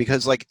 anyway?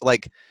 Because like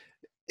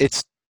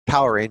it's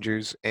Power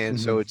Rangers, and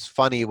so Hmm. it's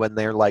funny when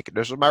they're like,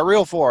 "This is my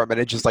real form," and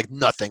it's just like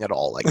nothing at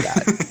all like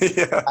that.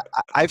 Yeah.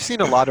 I've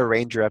seen a lot of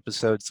Ranger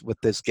episodes with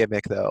this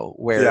gimmick though,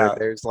 where Yeah.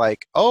 there's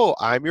like, "Oh,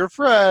 I'm your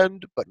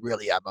friend, but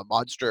really I'm a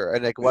monster,"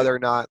 and like Yeah. whether or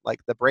not like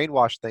the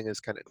brainwash thing is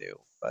kind of new,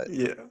 but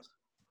Yeah.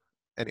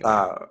 anyway,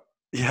 Uh,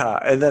 yeah.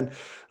 And then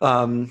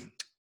um,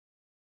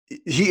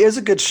 he is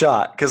a good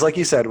shot because, like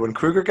you said, when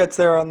Kruger gets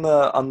there on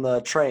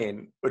the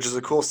train, which is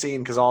a cool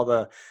scene because all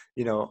the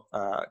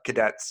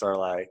cadets are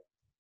like,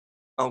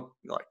 oh,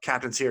 like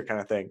captain's here kind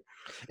of thing.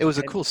 it was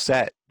a And cool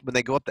set when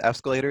they go up the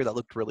escalator. That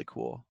looked really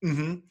cool.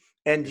 hmm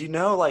and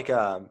like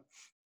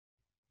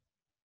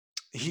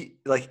he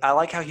like I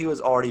like how he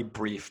was already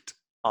briefed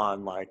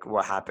on like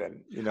what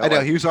happened. I know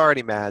Like he was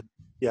already mad.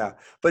 yeah,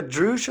 but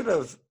Drew should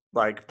have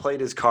like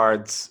played his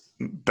cards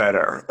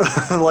better.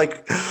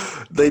 Like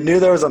they knew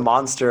there was a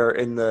monster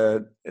in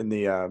the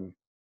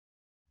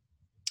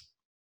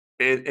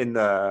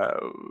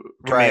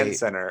command Right.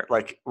 center.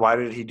 Like why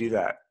did he do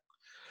that?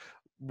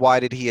 Why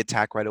did he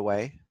attack right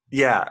away?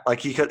 Yeah, like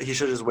he should have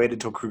just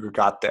waited till Kruger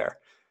got there.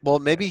 Well,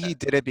 maybe he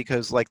did it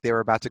because like they were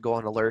about to go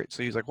on alert,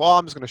 so he's like, "Well,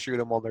 I'm just gonna shoot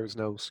him while there's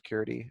no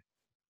security."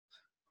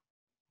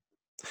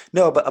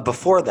 No, but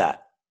before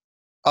that,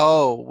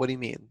 Oh, what do you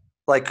mean?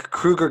 like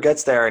Kruger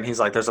gets there and he's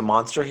like, "There's a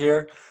monster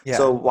here."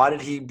 So Yeah. why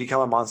did he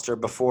become a monster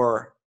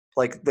before?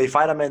 Like they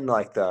fight him in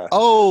like the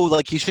Oh,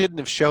 like he shouldn't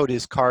have showed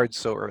his cards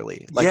so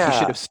early. Like he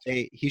should yeah, have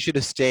stayed. He should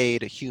have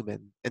stayed a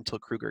human until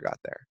Kruger got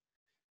there.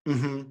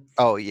 hmm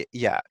Oh, yeah,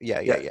 yeah,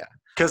 yeah.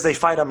 because they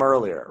fight him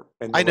earlier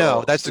in the I know.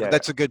 little yeah,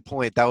 That's a good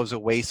point. That was a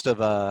waste of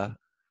a.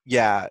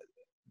 Yeah.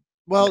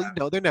 Well,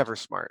 yeah, they're never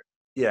smart.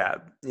 yeah.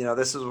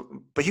 This is,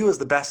 but he was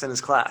the best in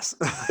his class.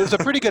 It was a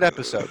pretty good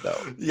episode,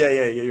 though. Yeah.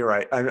 You're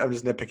right. I'm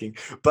just nitpicking,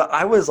 but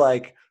I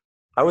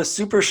was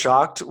super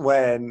shocked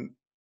when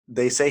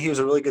they say he was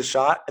a really good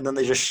shot, and then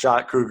they just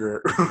shot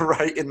Kruger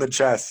right in the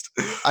chest.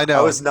 I I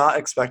know. was not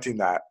expecting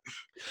that.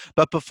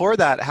 But before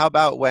that, how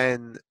about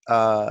when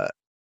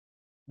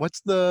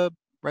what's the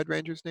Red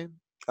Ranger's name?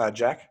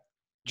 Jack.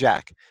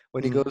 Jack.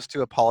 When he Mm. goes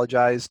to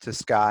apologize to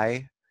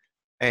Sky,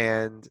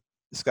 and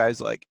Sky's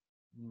like,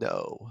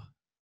 "No,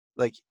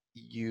 like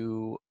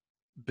you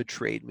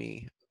betrayed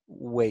me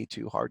way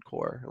too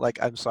hardcore. Like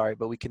I'm sorry,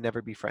 but we can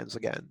never be friends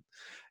again."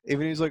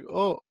 Even he's like,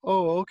 "Oh,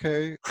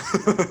 okay.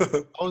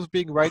 I was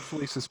being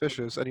rightfully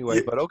suspicious anyway,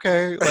 Yeah. but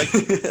okay." Like,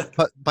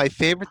 but my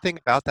favorite thing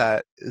about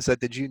that is that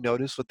did you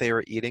notice what they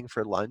were eating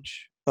for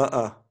lunch?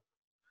 Uh-uh.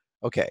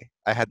 Okay,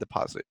 I had to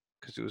pause it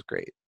because it was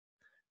great.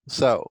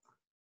 So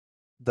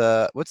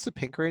the what's the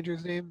Pink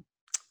Ranger's name?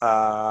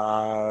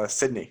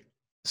 Sydney.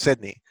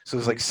 Sydney. So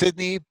it's like Hmm.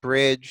 Sydney,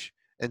 Bridge,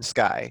 and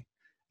Sky,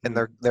 and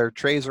Hmm. their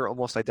trays are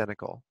almost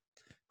identical.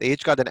 They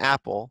each got an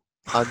apple,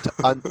 Okay.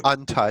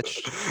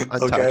 untouched,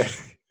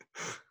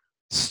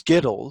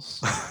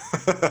 Skittles,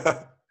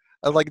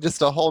 and like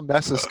just a whole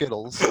mess of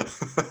Skittles.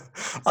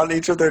 On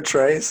each of their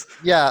trays.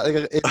 Yeah, like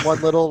in one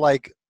little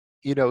like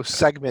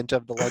segment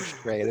of the lunch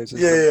tray, there's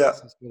just a Yeah,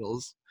 mess of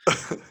Skittles.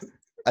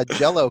 A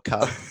Jello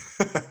cup.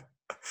 yeah.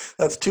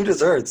 That's two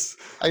desserts.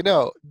 I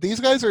know these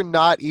guys are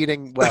not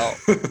eating well.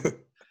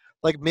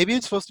 Like maybe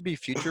it's supposed to be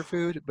future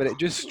food, but it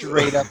just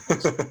straight up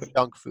looks like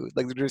junk food.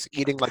 Like they're just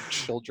eating like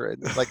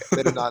children. Like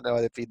they do not know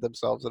how to feed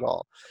themselves at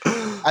all.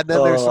 And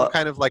then there's some uh,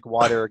 kind of like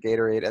water or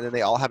Gatorade, and then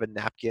they all have a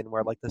napkin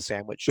where like the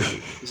sandwich should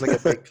be. It's like a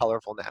big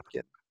colorful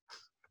napkin.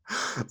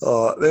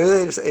 maybe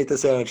they just ate the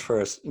sandwich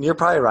first. And you're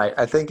probably right.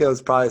 I think it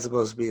was probably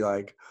supposed to be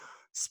like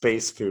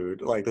space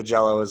food. Like the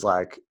Jello is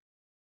like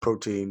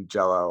protein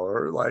Jello,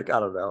 or like I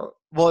don't know.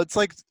 Well, it's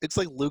like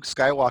Luke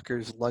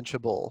Skywalker's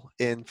Lunchable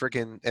in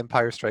freaking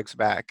Empire Strikes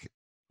Back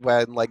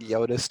when like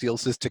Yoda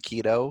steals his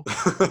taquito.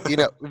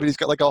 But he's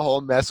got like a whole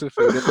mess of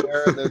food in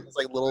there, and there's this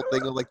like little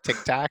thing of like Tic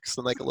Tacs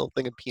and like a little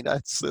thing of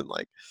peanuts and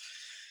like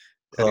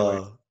anyway.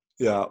 uh,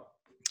 yeah.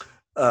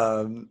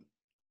 Um,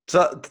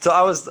 so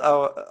I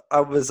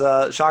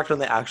was shocked when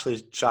they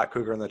actually shot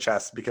Kruger in the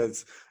chest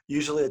because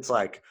usually it's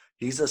like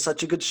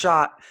such a good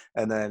shot,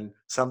 and then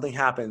something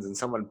happens and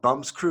someone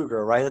bumps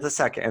Kruger right at the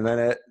second, and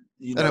then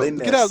I know, they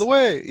get out of the miss.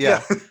 way.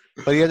 Yeah, Yeah,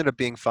 but he ended up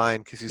being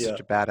fine because he's yeah,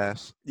 such a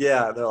badass.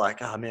 yeah. They're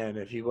like, oh man,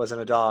 if he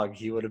wasn't a dog,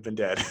 he would have been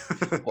dead.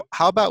 Well,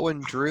 how about when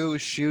Drew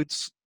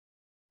shoots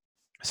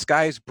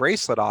Sky's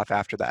bracelet off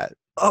after that?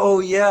 Oh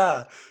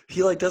yeah,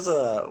 he like does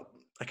a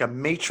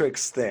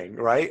Matrix thing,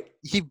 right?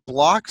 He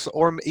blocks,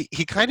 or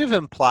he kind of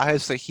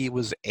implies that he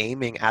was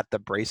aiming at the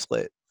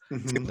bracelet.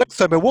 It's like, Hmm. next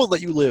time I won't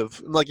let you live.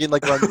 And like he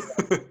like runs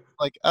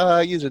like,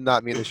 you did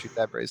not mean to shoot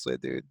that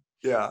bracelet, dude.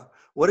 Yeah.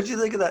 What did you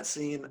think of that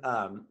scene?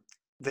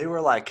 They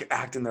were like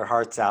acting their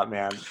hearts out,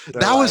 man.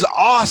 They're That was like,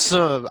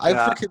 awesome. I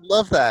yeah, freaking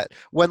love that.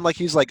 When like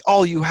he's like,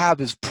 all you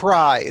have is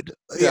pride.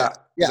 Yeah, yeah.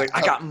 He's yeah, like,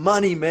 I got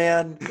money,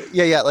 man.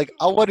 yeah. Like,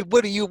 oh,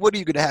 what are you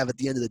gonna have at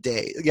the end of the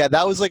day? Yeah,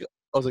 that was like,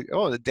 I was like,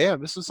 oh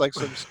damn, this is like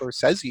some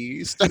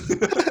Scorsese stuff.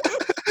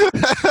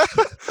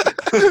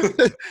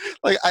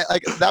 Like I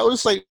like that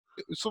was like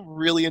some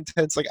really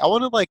intense. Like I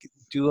want to like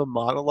do a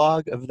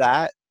monologue of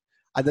that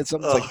And then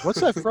someone's like, Oh. "What's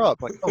that from?" I'm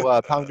like,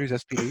 "Oh, Power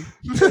Rangers SPD."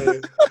 Uh,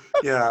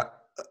 yeah.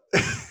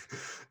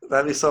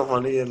 That'd be so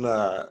funny in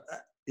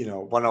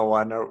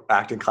 101 or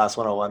acting class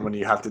 101 when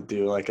you have to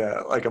do like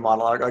a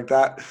monologue like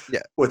that Yeah,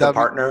 with a that'd be.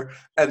 partner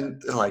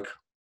and they're like,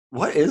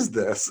 what is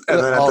this? And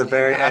then at All the you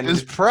very have is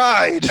end,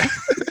 pride.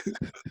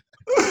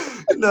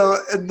 no,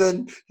 and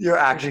then your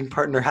acting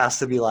partner has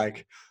to be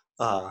like,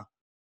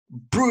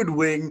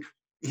 Broodwing,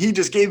 he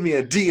just gave me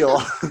a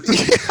deal.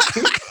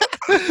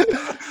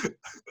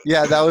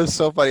 Yeah, that was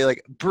so funny.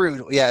 Like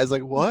Brood. Yeah, it's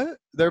like what?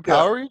 They're Yeah,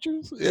 Power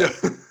Rangers. Yeah,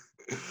 yeah.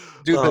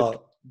 dude. But Uh,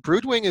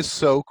 Broodwing is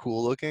so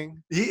cool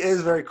looking. he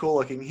is very cool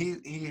looking.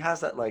 He has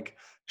that like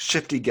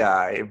shifty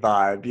guy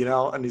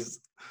vibe, and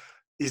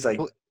he's like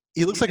Well,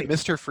 he looks he's like like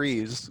Mr.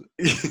 Freeze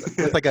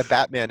with like a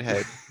Batman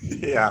head.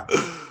 yeah.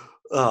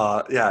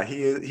 Yeah,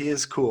 he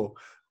is cool.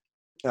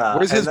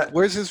 And that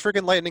Where's his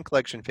freaking Lightning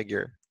Collection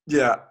figure?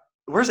 yeah.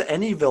 Where's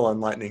any villain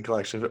Lightning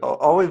Collection?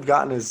 All we've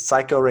gotten is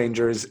Psycho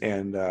Rangers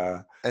And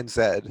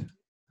Zed.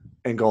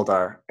 and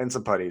Goldar and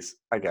some putties,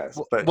 I guess.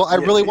 But Well, I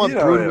really want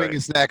Broodwing anyway.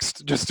 is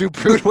next. Just do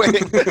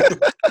Broodwing.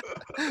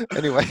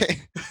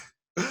 Anyway,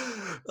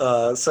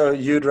 So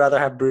you'd rather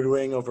have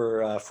Broodwing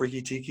over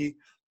Freaky Tiki?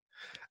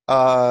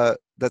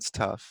 that's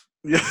tough.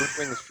 Yeah.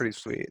 Broodwing is pretty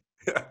sweet.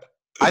 Yeah.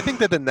 I think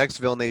that the next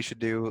villain they should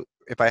do,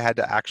 if I had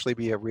to actually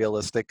be a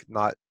realistic,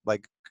 not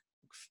like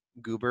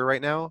goober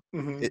right now,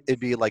 Hmm. it'd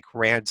be like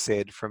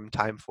Rancid from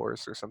Time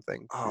Force or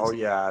something, Oh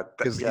yeah,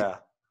 because yeah,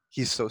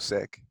 he's so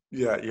sick.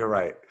 yeah. You're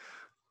right.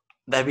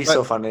 That'd be But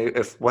so funny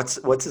if what's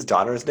his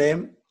daughter's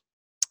name?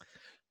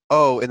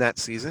 oh, in that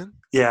season,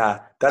 Yeah, I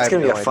that's have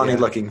gonna be a no funny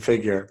idea. looking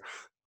figure.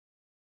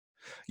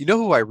 You know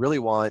who I really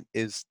want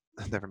is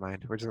never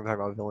mind. We're just gonna talk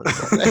about villains.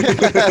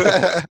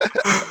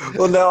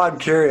 Well, no, I'm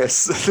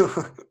curious.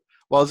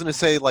 Well, I was gonna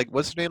say like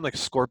what's her name, like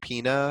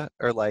Scorpina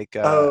or like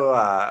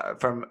Oh,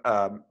 from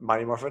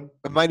Mighty Morphin.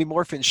 Mighty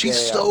Morphin. Yeah,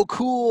 She's yeah, so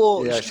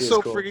cool. yeah. She's She is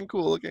so cool. freaking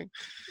cool looking.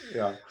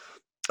 Yeah.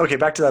 Okay,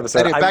 back to the episode.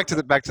 Anyway, I back to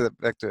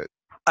it.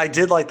 I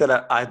did like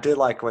that. I did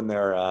like when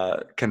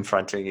they're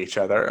confronting each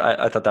other.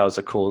 I thought that was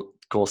a cool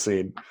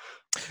scene.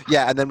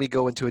 Yeah, and then we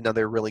go into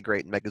another really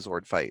great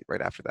Megazord fight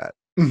right after that.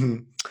 Hmm.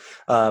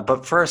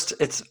 But first,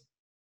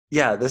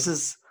 this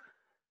is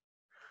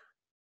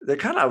they're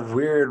kind of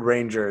weird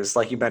Rangers,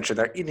 like you mentioned.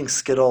 They're eating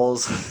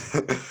Skittles,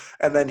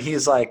 and then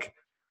he's like,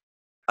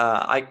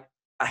 I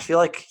feel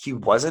like he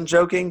wasn't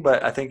joking,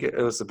 but I think it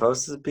was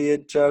supposed to be a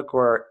joke.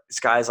 Where this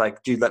guy's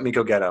like, "Dude, let me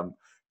go get him." And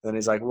then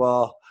he's like,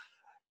 "Well,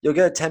 you'll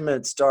get a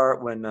 10-minute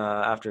start when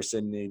after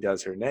Sydney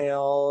does her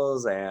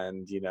nails,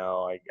 and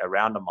I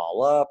round them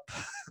all up."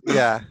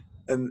 Yeah,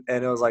 And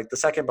it was like the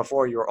second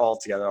before you were all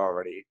together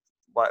already.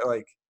 Why,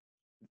 like,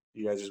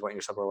 you guys just went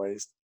your separate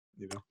ways,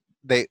 you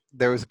know?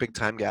 there was a big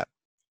time gap.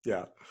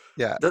 Yeah.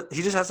 Yeah,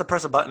 He just has to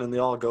press a button and they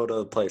all go to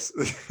the place.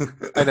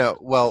 I know.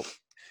 Well,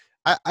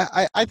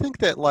 I think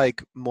that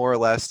like more or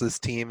less this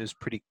team is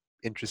pretty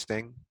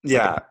interesting.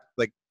 Yeah.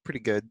 Like pretty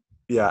good.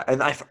 Yeah.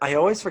 And I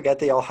always forget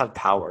they all have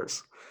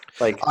powers.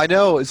 Like, I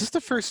know. Is this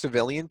the first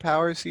civilian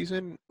power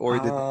season, or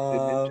did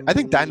Ninja? I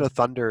think um, Dino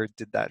Thunder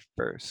did that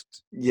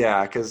first,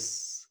 yeah,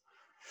 because,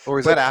 or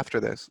is that but after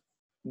this?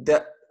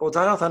 well,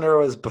 Dino Thunder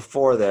was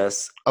before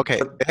this, Okay,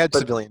 but, they had but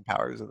civilian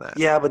powers in that.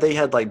 yeah, but they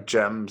had like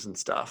gems and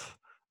stuff.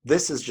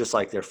 This is just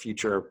like their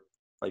future,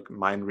 like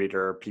mind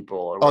reader people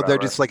or Oh, they're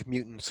just whatever. like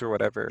mutants or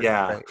whatever.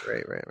 Yeah.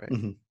 Right.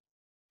 Mhm.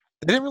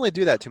 They didn't really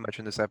do that too much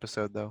in this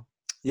episode, though.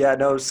 Yeah,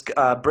 no,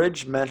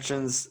 Bridge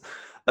mentions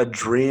a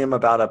dream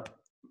about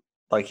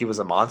like he was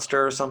a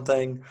monster or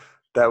something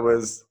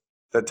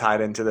that tied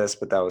into this,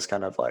 but that was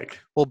kind of like,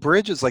 Well,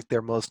 Bridge is like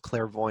their most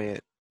clairvoyant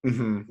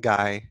hmm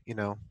guy, you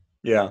know.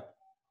 yeah.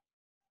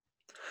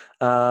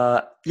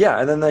 Yeah,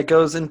 and then that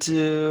goes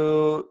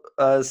into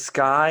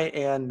Sky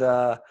and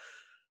the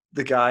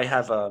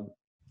guy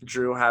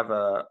Drew have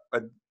a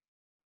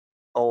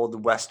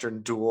old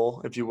Western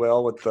duel, if you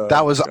will, with That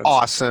the was guns.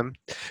 awesome.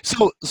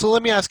 So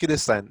let me ask you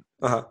this then.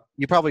 Uh-huh.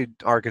 You probably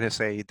are going to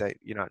say that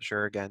you're not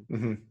sure again.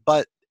 Hmm.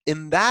 But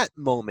in that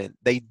moment,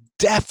 they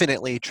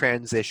definitely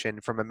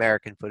transitioned from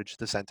American footage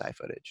to Sentai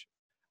footage.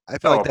 I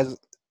feel like Oh, that's.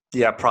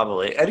 yeah,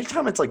 probably.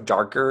 Anytime it's like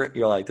darker,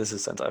 you're like, this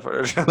is Sentai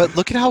footage. But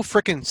look at how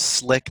freaking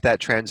slick that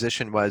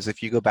transition was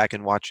if you go back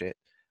and watch it.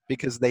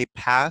 Because they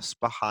pass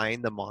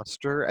behind the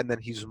monster and then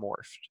he's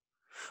morphed.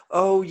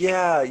 Oh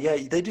yeah, yeah.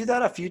 They do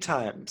that a few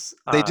times.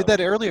 They did that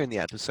earlier in the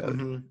episode.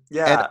 And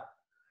Yeah.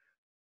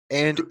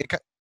 and it,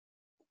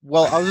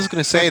 well, I was just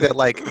going to say that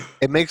like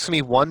it makes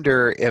me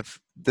wonder if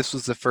this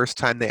was the first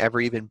time they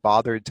ever even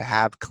bothered to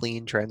have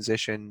clean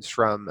transitions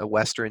from a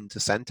Western to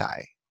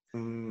Sentai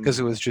because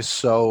it Mm, was just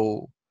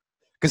so.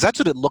 Because that's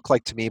what it looked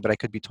like to me, but I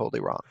could be totally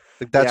wrong.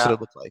 Like that's what yeah.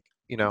 it looked like,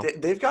 you know.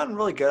 They've gotten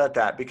really good at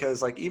that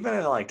because like even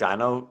in like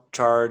Dino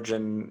Charge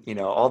and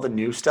all the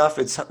new stuff,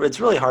 it's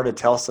really hard to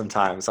tell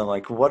sometimes. I'm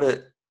like, is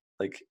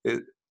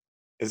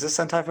this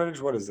Sentai footage?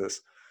 What is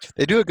this?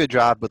 They do a good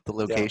job with the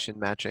Yeah. location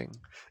matching.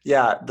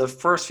 Yeah, the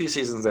first few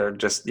seasons they're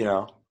just,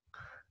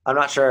 I'm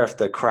not sure if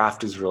the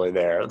craft is really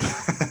there.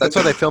 That's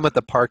why they film at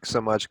the park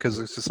so much because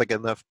there's just like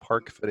enough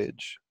park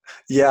footage.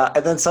 Yeah,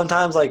 and then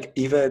sometimes like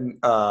even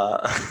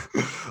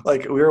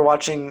like we were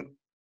watching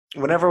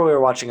whenever we were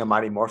watching a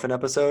Mighty Morphin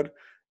episode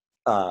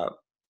uh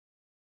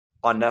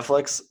on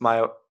Netflix,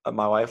 my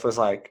wife was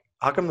like,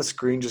 "How come the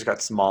screen just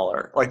got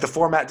smaller? Like the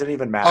format didn't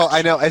even Oh, I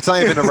match." know. It's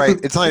not even a right.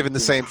 It's not even the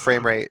same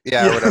frame rate.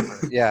 Yeah, or Yeah. whatever.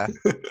 Yeah,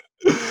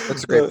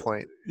 that's a great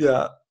point.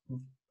 Yeah.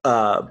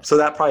 So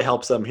that probably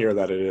helps them hear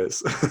that it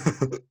is.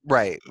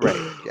 Right, right.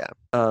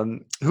 Yeah.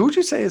 Who would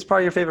you say is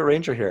probably your favorite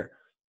Ranger here?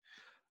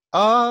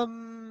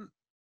 Um,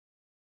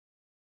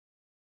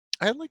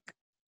 I like.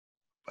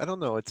 I don't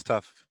know. It's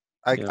tough.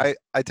 Yeah.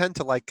 I tend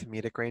to like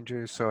comedic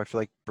rangers, so I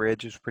feel like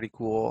Bridge is pretty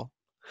cool.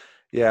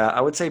 Yeah,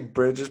 I would say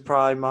Bridge is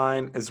probably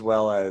mine as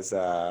well as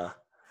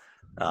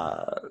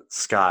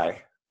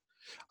Sky.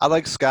 I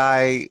like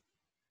Sky.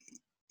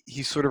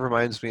 He sort of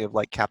reminds me of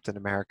like Captain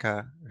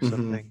America or Hmm.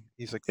 something.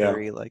 He's like Yeah.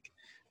 very like.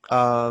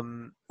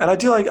 Um, And I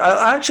do like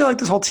I actually like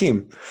this whole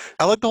team.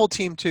 I like the whole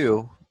team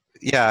too.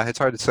 Yeah, it's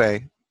hard to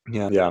say.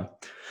 Yeah. Yeah.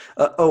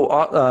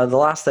 The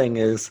last thing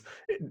is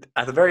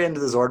at the very end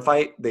of the Zord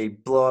fight, they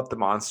blow up the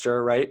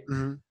monster, right?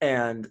 Hmm.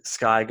 And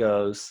Sky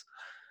goes,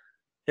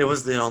 "It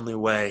was the only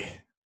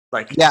way."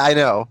 Like Yeah, I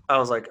know. I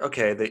was like,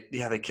 okay,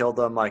 they killed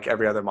them like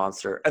every other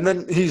monster, and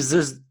then he's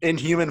just in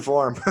human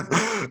form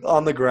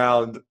on the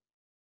ground,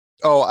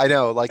 Oh, I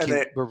know. Like and he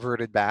they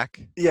reverted back.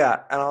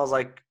 yeah, and I was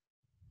like,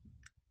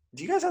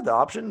 do you guys have the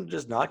option to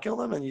just not kill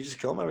them and you just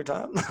kill them every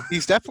time?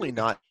 He's definitely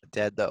not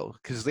dead though,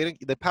 because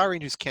the Power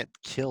Rangers can't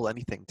kill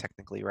anything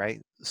technically,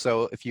 right?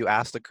 So if you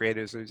ask the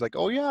creators, he's like,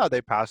 "Oh yeah,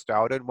 they passed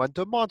out and went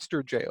to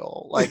monster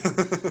jail." Like,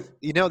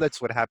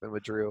 that's what happened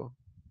with Drew.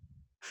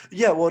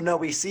 Yeah, well, no,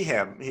 we see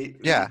him.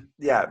 Yeah,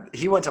 Yeah,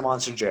 he went to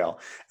monster jail.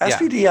 yeah.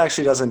 SPD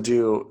actually doesn't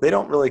do. They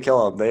don't really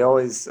kill them. They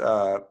always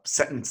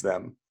sentence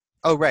them.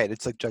 Oh right,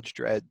 it's like Judge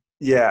Dredd,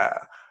 Yeah,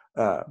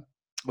 uh,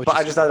 which but I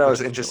is just thought that which was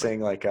is silly.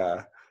 interesting. Like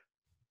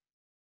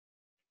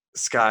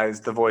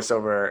Sky's the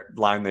voiceover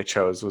line they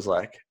chose was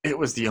like, "It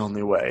was the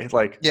only way."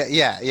 Like Yeah,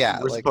 yeah, yeah.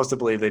 we're Like supposed to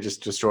believe they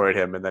just destroyed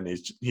him and then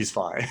he's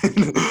fine.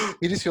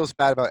 he just feels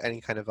bad about any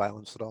kind of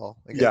violence at all,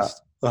 I Yeah.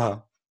 guess. Uh-huh.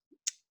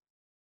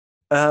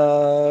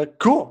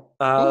 Cool.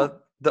 Cool.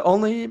 The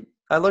only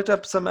I looked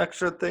up some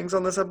extra things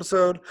on this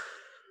episode.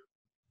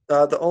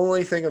 The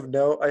only thing of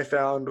note I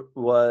found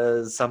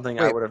was something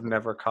I Wait, would have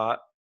never caught.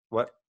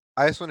 What?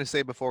 I just want to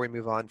say before we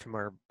move on from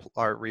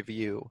our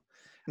review,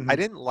 I Mhm.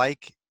 didn't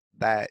like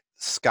that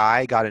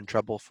Sky got in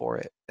trouble for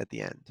it at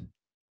the end.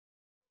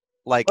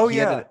 Like Oh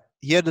yeah,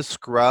 he had to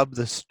scrub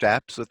the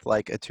steps with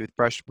like a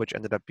toothbrush, which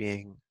ended up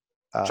being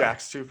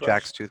Jack's toothbrush.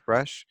 Jack's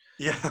toothbrush.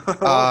 Yeah.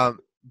 Um,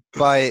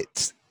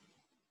 but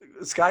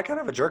Sky kind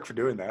of a jerk for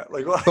doing that.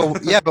 Like but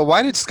what? yeah, but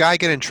why did Sky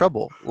get in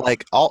trouble?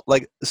 Like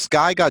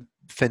Sky got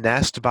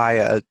finessed by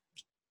a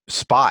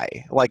spy.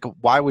 Like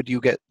why would you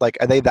get like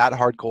are they that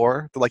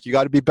hardcore? They're like you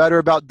got to be better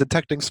about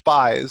detecting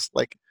spies.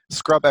 Like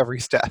scrub every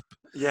step.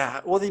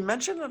 Yeah. Well, they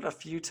mentioned it a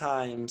few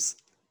times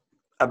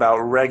about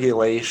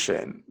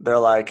regulation. They're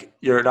like,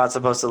 you're not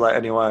supposed to let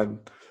anyone.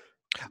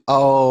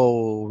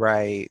 Oh,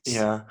 right.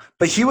 Yeah,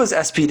 but he was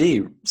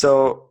SPD,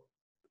 so.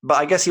 But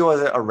I guess he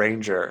wasn't a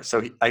ranger,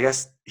 so I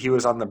guess he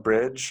was on the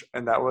bridge,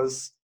 and that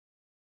was,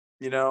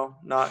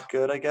 not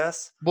good. I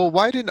guess. Well,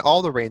 why didn't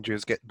all the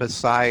Rangers get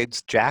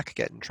besides Jack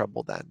get in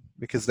trouble then?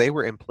 Because they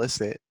were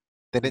implicit.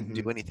 They didn't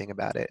do Hmm. anything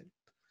about it.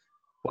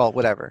 Well,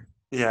 whatever.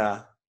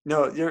 Yeah.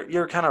 No,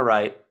 you're kind of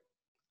right.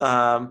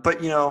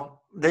 But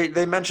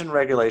they mentioned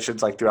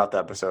regulations like throughout the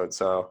episode,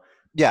 so I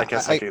Yeah,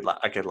 guess I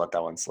could let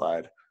that one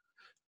slide.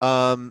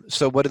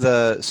 so what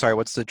are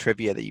what's the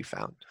trivia that you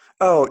found?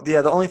 Oh,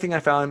 yeah, the only thing I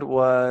found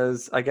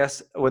was I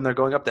guess when they're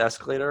going up the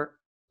escalator,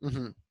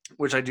 Hmm.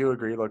 which I do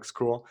agree looks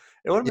cool.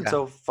 It would have been Yeah.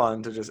 so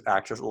fun to just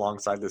act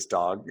alongside this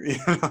dog.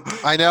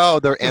 I know,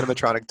 their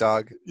animatronic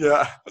dog.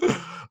 Yeah.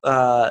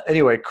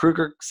 Anyway,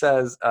 Kruger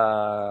says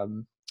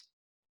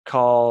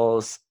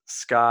calls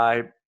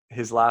Sky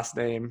his last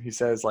name. He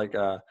says like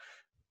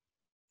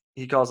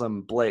he calls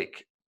him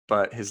Blake,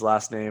 but his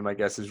last name I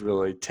guess is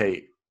really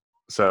Tate.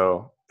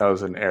 So that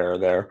was an error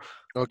there.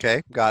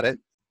 Okay, got it.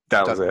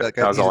 That was it. Like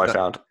That was he's all a I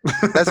found.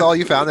 that's all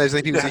you found? There's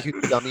like he was a Yeah.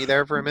 huge dummy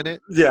there for a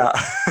minute. Yeah.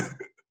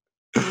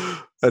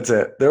 That's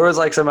it. There was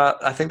like some.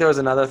 I think there was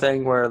another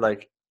thing where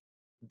like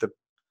the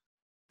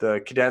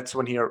the cadets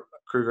when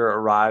Kruger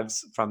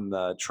arrives from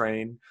the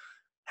train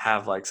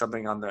have like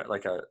something on their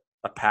like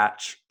a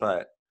patch,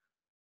 but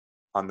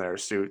on their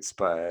suits,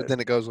 But but then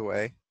it goes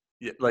away.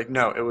 like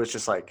no, it was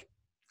just like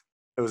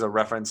it was a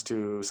reference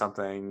to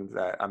something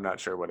that I'm not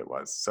sure what it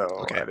was. So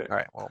Okay, I didn't. all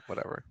right, well,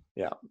 whatever.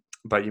 Yeah,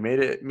 but you made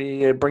it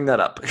me bring that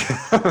up.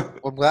 Well,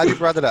 I'm glad you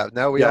brought it up.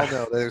 Now we all Yeah,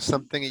 know there's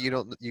something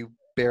that you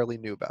barely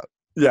knew about.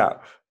 yeah,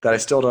 that I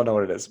still don't know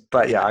what it is,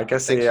 but yeah, Yeah, I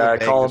guess thanks they for the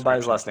vague call him by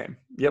his description. last name.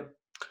 Yep.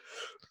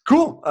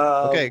 Cool.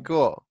 Okay,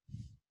 cool.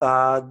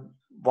 Uh,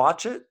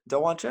 watch it.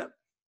 Don't watch it.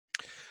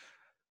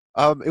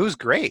 It was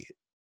great.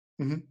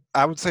 Hmm.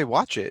 I would say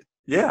watch it.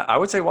 Yeah, I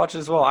would say watch it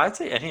as well. I'd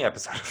say any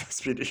episode of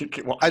SPD you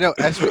can I watch. know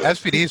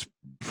SPD is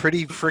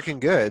pretty freaking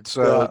good,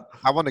 so Yeah,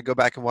 I want to go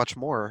back and watch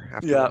more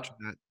after yeah, watching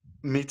that.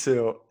 me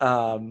too.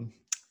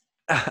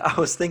 I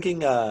was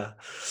thinking.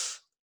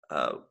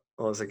 What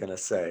was I gonna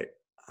say?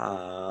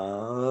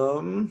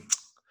 Um,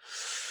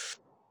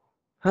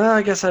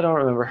 I guess I don't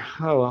remember.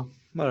 Oh well,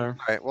 whatever.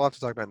 All right, we'll have to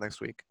talk about it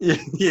next week.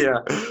 Yeah,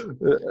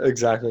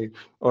 exactly.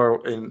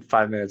 Or in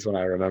 5 minutes when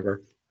I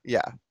remember.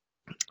 Yeah.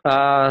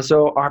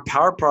 So our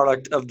power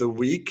product of the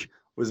week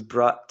was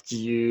brought to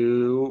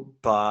you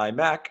by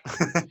Mac.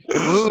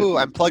 Ooh,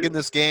 I'm plugging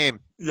this game.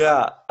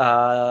 Yeah.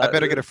 I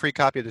better get a free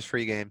copy of this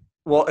free game.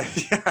 Well,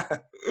 yeah.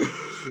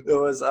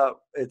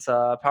 It's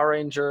Power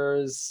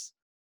Rangers.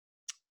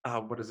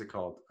 What is it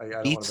called? I don't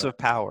want Beats to. of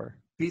Power.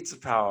 Beats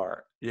of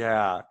Power.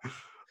 Yeah.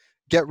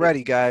 Get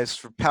ready, guys,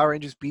 for Power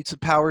Rangers Beats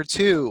of Power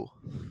 2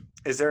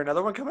 Is there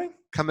another one coming?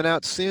 coming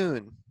out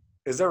soon.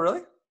 Is there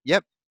really?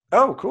 Yep.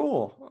 Oh,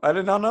 cool. I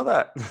did not know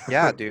that.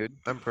 Yeah, dude.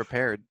 I'm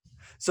prepared.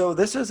 So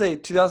this is a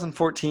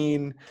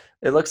 2014.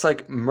 It looks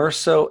like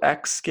Merso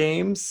X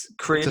Games It's a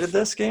created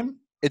this game.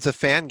 it's a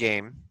fan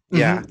game.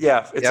 Yeah.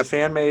 Yeah, it's a Yep.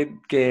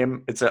 fan-made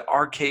game. It's an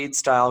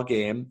arcade-style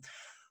game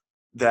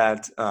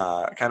that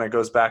kind of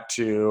goes back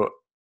to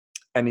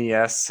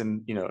NES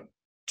and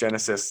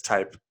Genesis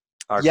type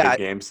Yeah, arcade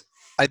games.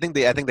 I think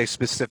they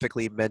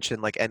specifically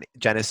mentioned like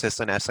Genesis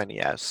and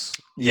SNES.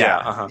 Yeah, Yeah.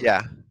 uh-huh.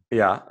 Yeah.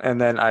 Yeah, and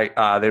then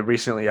they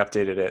recently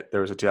updated it.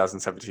 There was a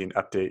 2017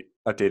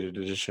 updated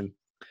edition.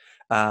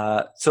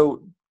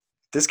 So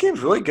this game's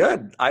really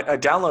good. I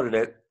downloaded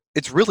it.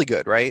 It's really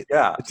good, right?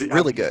 Yeah, It's have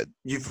really good.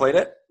 you played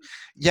it?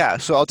 Yeah,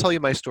 so I'll tell you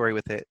my story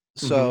with it.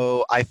 Mm-hmm.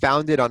 So I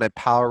found it on a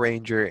Power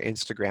Ranger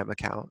Instagram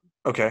account,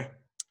 Okay.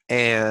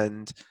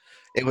 and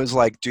it was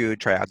like, dude,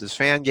 try out this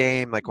fan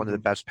game, like one of the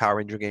Mm-hmm. best Power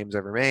Ranger games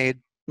ever made.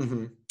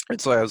 Mm-hmm.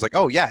 And so I was like,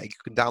 oh yeah, you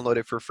can download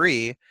it for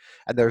free.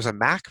 And there's a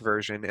Mac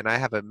version, and I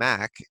have a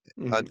Mac,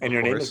 Mm-hmm. And of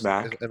your name is course,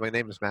 Mac. and my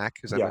name is Mac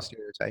because I'm a Yeah.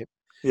 stereotype.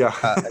 Yeah.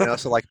 And I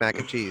also like mac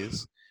and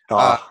cheese.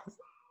 Uh, Ah.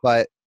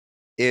 but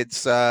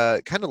it's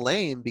kind of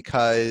lame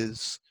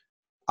because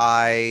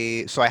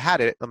I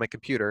had it on my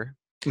computer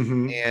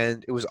Mm-hmm.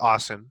 and it was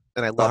awesome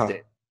and I loved Uh-huh.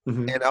 it.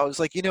 Mm-hmm. And I was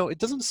like, it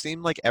doesn't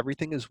seem like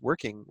everything is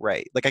working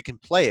right. Like I can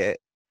play it,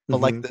 but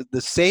like Mm-hmm.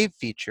 the save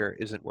feature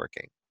isn't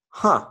working.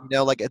 Huh.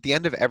 Like at the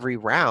end of every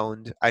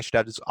round, I should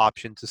have this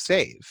option to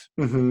save,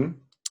 Mm-hmm.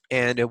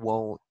 and it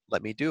won't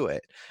let me do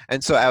it.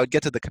 And so I would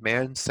get to the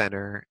command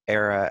center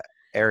area,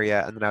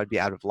 and then I would be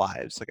out of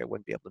lives. Like I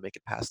wouldn't be able to make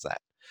it past that.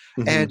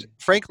 And Mm-hmm.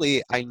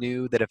 frankly, I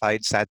knew that if I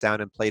had sat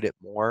down and played it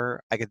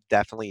more, I could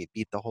definitely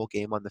beat the whole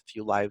game on the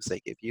few lives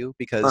they give you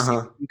because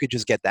Uh-huh. you could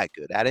just get that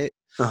good at it.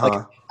 Like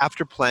Uh-huh.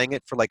 after playing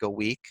it for like a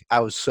week, I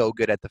was so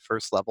good at the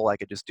first level I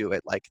could just do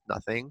it like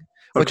nothing,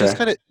 Okay.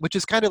 which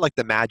is kind of like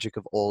the magic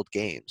of old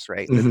games,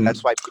 right? That's Mm-hmm.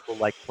 why people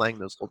like playing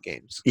those old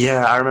games.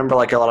 Yeah, I remember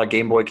like a lot of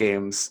Game Boy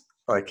games.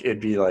 Like it'd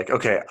be like,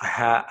 okay,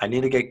 I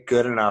need to get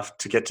good enough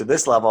to get to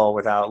this level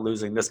without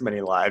losing this many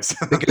lives.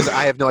 Because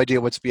I have no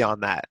idea what's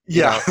beyond that.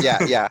 Yeah.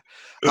 Yeah, yeah.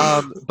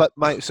 But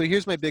so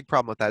here's my big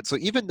problem with that. So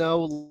even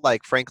though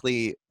like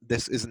frankly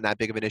this isn't that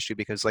big of an issue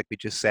because like we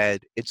just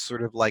said, it's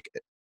sort of like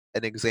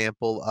an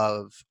example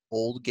of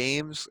old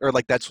games or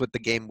like that's what the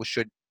game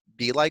should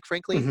be like,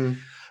 frankly. Mm-hmm.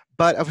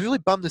 But I was really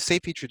bummed the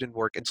save feature didn't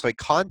work, and so I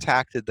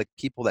contacted the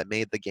people that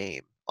made the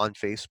game on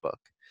Facebook,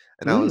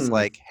 and I was Mm.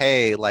 like,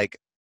 hey, like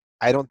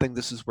I don't think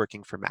this is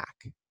working for Mac.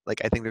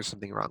 Like I think there's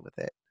something wrong with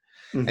it.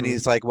 And Mm-hmm.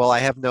 he's like, well, I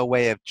have no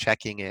way of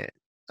checking it,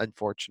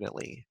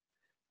 unfortunately.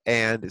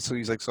 And so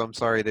he's like, so I'm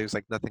sorry, there's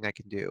like nothing I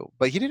can do.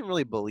 But he didn't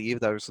really believe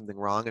that there was something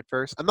wrong at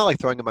first. I'm not like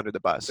throwing him under the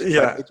bus, but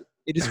Yeah.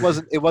 it just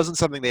wasn't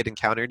something they'd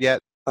encountered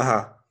yet.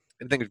 Uh-huh.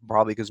 I think it's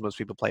probably because most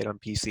people play it on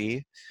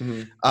PC.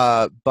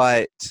 Mm-hmm.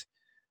 But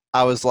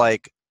I was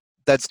like,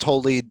 that's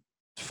totally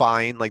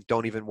fine. Like,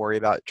 don't even worry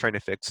about trying to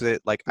fix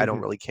it. Like, I don't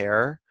Mm-hmm. really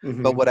care. But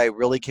Mm-hmm. what I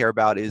really care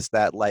about is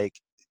that like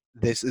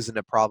this isn't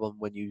a problem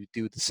when you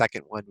do the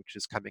second one, which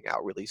is coming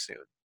out really soon.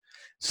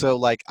 So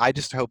like I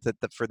just hope that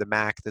for the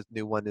Mac, the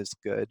new one is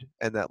good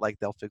and that like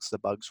they'll fix the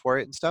bugs for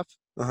it and stuff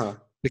Uh-huh.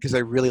 because I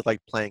really like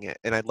playing it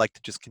and I'd like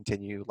to just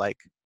continue like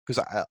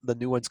because the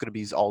new one's gonna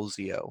be all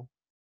Zio.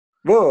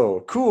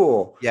 Whoa,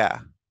 cool. Yeah.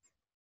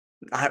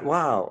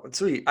 Wow,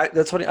 sweet.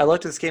 That's funny. I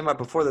looked this game up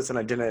before this and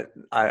I didn't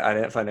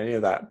find any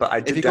of that, but I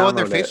If did you go on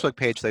their download it. Facebook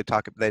page,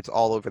 it's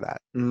all over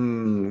that.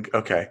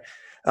 Okay.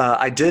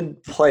 I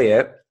did play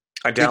it.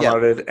 I Yep.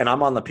 downloaded, and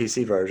I'm on the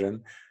PC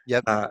version.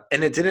 Yep.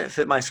 And it didn't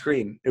fit my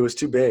screen. It was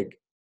too big.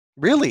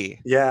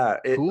 Really? Yeah,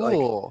 it like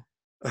Cool.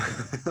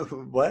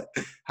 what?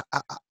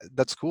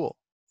 That's cool.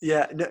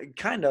 Yeah, no,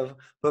 kind of.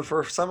 But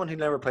for someone who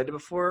never played it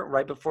before,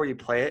 right before you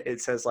play it,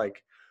 it says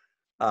like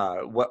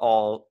what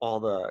all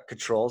the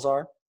controls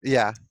are,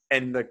 Yeah.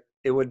 and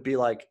it would be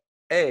like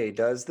A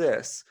does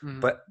this, Mhm.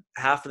 but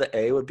half of the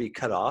A would be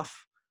cut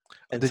off,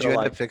 and Did so you end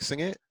up like fixing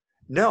it?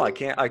 no, I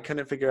can't. I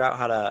couldn't figure out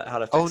how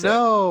to Oh fix it.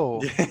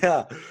 no.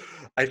 Yeah,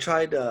 I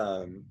tried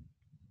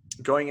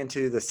going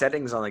into the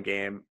settings on the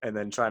game and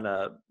then trying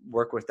to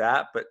work with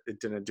that, but it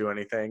didn't do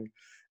anything.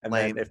 And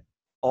then Lame. if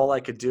all I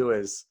could do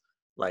is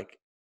like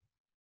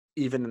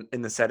even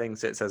in the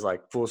settings it says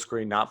like full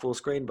screen, not full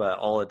screen, but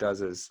all it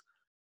does is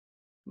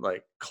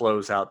like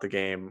close out the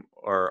game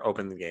or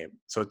open the game.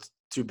 So it's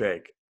too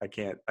big.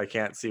 I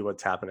can't see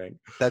what's happening.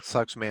 That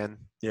sucks, man.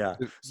 Yeah.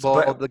 So,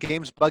 Well, but the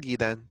game's buggy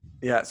then.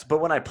 yeah, but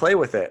when I play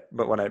with it,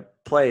 but when I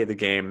play the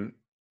game,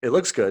 it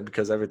looks good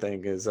because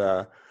everything is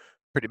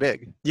Pretty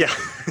big. yeah.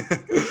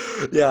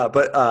 Yeah,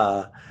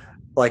 but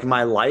like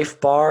my life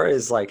bar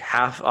is like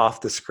half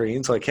off the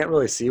screen, so I can't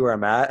really see where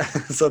I'm at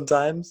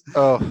sometimes.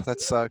 Oh,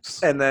 that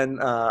sucks. And then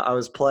I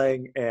was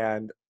playing,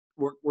 and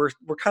we're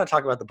kind of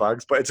talking about the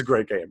bugs, but it's a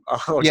great game.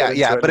 I'll get Yeah, into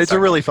yeah, it in but a it's a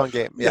second. really fun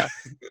game. Yeah,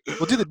 Yeah.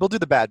 We'll do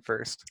the bad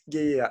first.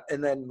 yeah, yeah.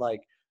 And then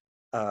like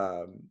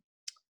um,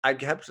 I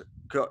kept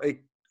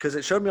because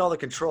it showed me all the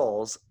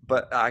controls,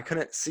 but I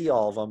couldn't see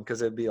all of them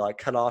because it'd be like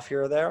cut off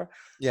here or there.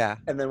 Yeah.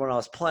 And then when I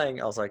was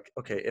playing, I was like,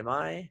 okay, am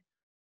I?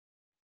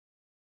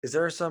 Is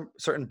there some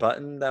certain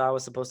button that I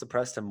was supposed to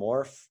press to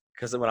morph?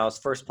 Because when I was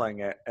first playing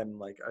it, and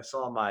like I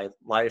saw my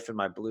life and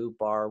my blue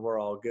bar were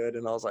all good,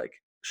 and I was like,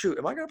 shoot,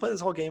 am I gonna play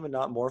this whole game and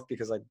not morph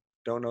because I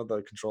don't know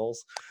the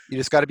controls? You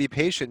just got to be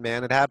patient,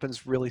 man. It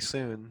happens really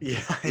soon.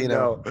 Yeah, I You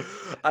know. know.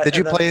 Did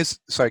you And then play as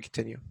sorry,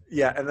 continue.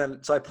 yeah, and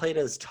then so I played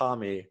as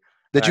Tommy, and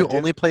Did I you didn't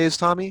only play as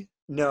Tommy?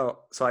 no,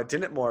 so I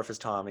didn't morph as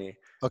Tommy,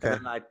 and Okay.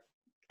 then I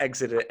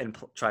exited and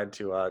tried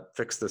to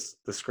fix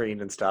the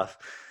screen and stuff.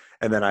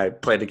 And then I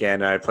played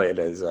again, and I played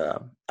as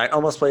I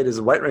almost played as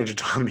White Ranger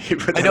Tommy,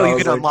 but I then know I you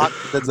was can like, unlock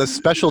the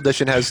special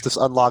edition has this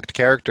unlocked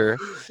character.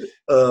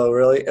 oh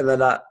really? And then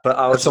but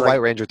I was That's just the White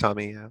like, Ranger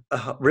Tommy,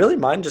 yeah. really?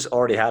 Mine just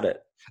already had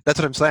it. That's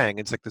what I'm saying.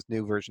 It's like this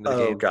new version of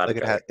the Oh, game. got Like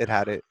it, it got had it. it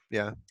had it,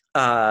 yeah.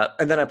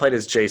 And then I played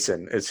as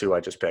Jason, is who I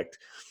just picked.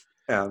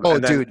 Oh,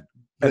 And then dude,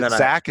 and the then I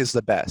Zach is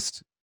the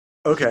best.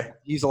 okay.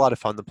 He's a lot of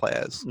fun to play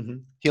as. Hmm.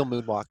 He'll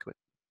moonwalk.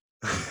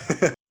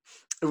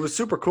 It was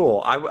super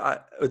cool.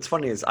 It's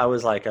funny is I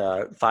was like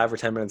 5 or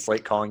 10 minutes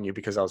late calling you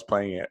because I was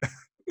playing it.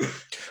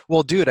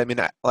 Well, dude, I mean,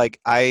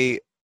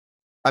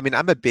 I mean,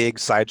 I'm a big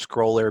side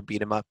scroller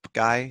beat 'em up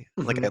guy.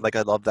 Like Hmm.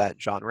 I love that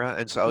genre,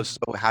 and so I was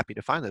so happy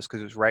to find this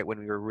because it was right when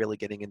we were really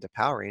getting into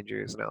Power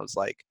Rangers, and I was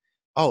like,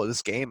 oh,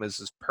 this game is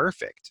just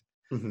perfect.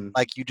 Hmm.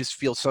 Like you just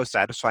feel so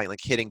satisfying,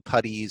 like hitting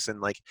putties, and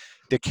like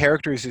the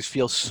characters just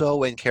feel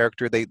so in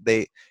character. They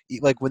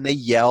like when they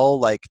yell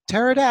like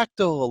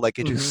pterodactyl, like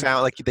it just Hmm.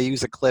 sound like they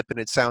use a clip and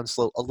it sounds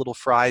a little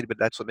fried, but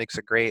that's what makes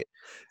it great.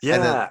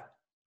 And then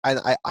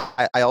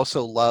Yeah. I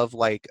also love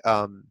like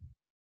uh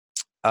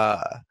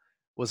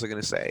what was I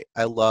gonna say?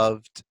 I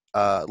loved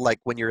like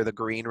when you're the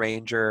Green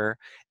Ranger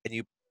and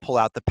you pull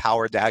out the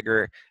power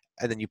dagger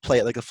and then you play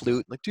it like a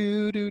flute, like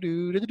do do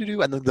do do do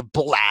do, and then the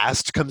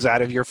blast comes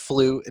out of your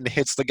flute and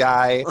hits the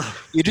guy.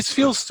 You just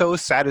feel so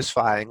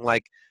satisfying.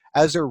 Like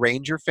as a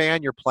Ranger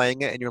fan, you're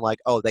playing it and you're like,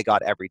 oh, they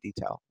got every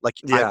detail. Like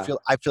Yeah.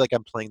 I feel like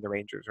I'm playing the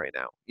Rangers right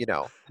now. Even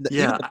the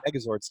Yeah.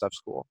 Megazord stuff's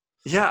cool.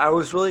 Yeah.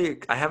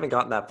 I haven't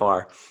gotten that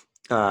far.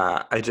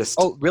 I just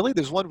Oh, really?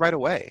 There's one right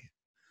away.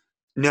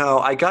 no.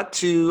 I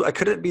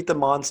couldn't beat the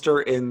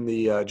monster in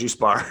the juice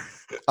bar.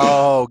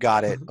 Oh,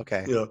 got it.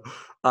 Okay. Yeah.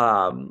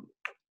 Um,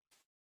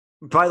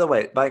 by the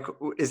way, Mike,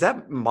 is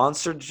that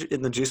monster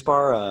in the juice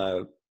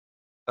bar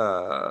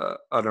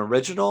an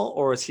original,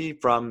 or is he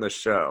from the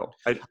show?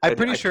 I'm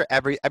pretty sure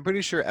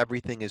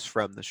everything is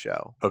from the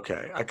show.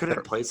 Okay, I But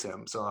couldn't place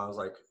him, so I was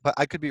like, but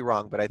I could be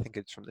wrong, but I think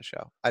it's from the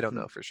show. I don't hmm.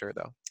 know for sure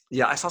though.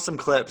 Yeah, I saw some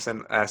clips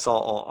and I saw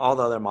all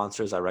the other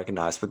monsters I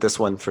recognized, but this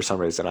one for some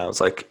reason I was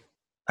like,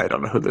 I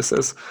don't know who this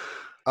is.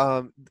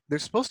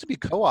 There's supposed to be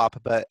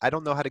co-op, but I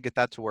don't know how to get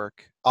that to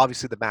work.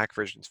 Obviously, the Mac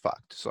version's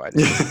fucked, so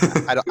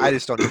I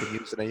just don't even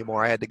use it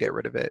anymore. I had to get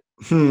rid of it.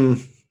 Hmm.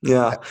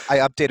 Yeah. I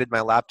updated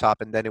my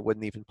laptop and then it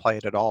wouldn't even play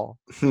it at all.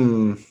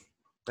 Hmm.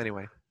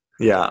 Anyway,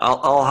 Yeah.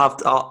 I'll have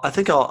to.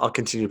 I'll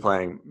continue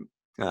playing.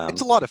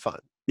 it's a Um, lot of fun.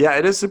 yeah,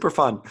 it is super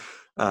fun.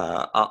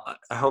 I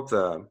hope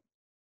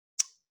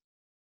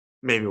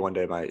maybe one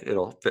day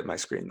it'll fit my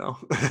screen though.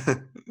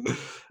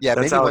 Yeah,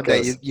 That's maybe how it one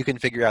day goes. you can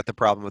figure out the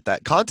problem with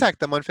that. Contact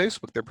them on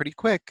Facebook. They're pretty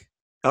quick,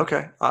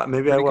 Okay,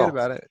 maybe I pretty good will.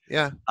 about it.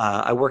 Yeah.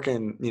 I work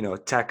in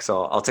tech,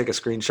 so I'll take a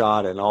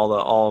screenshot and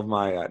all of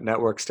my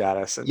network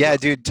status and Yeah,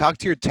 just. dude, talk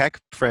to your tech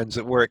friends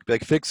at work. Be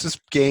like, fix this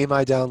game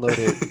I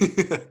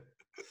downloaded.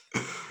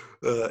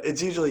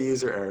 It's usually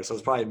user error, so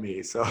it's probably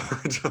me. So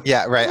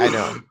Yeah, right. I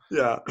know.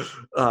 yeah,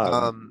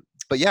 um,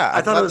 But yeah, I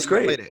I'm thought it glad was that you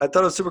great. played it. I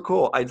thought it was super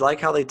cool. I like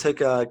how they took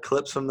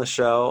clips from the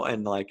show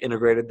and like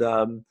integrated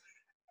them.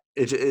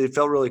 It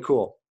felt really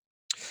cool.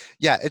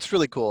 Yeah, it's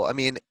really cool. I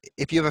mean,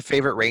 if you have a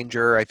favorite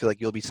ranger, I feel like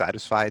you'll be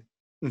satisfied.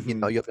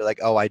 Hmm. You'll be like,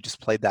 oh, I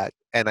just played that,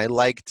 and I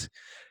liked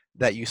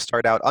that you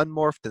start out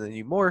unmorphed and then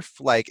you morph.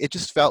 Like it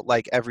just felt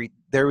like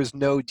there was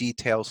no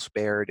detail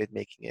spared in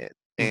making it.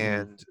 Hmm.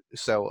 And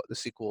so the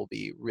sequel will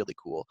be really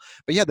cool.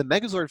 But yeah, the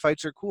Megazord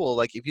fights are cool.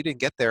 Like if you didn't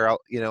get there,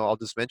 I'll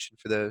just mention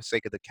for the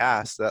sake of the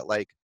cast that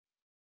like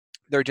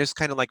they're just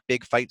kind of like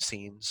big fight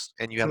scenes,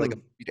 and you have like Hmm.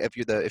 if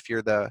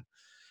you're the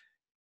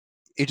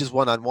it's just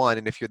one on one,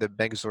 and if you're the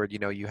Megazord,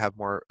 you have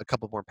a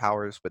couple more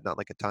powers, but not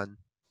like a ton.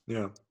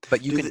 Yeah.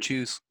 But you Do can they,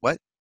 choose what?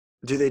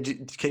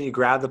 can you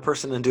grab the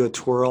person and do a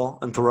twirl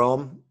and throw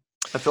them?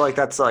 I feel like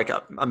that's like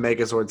a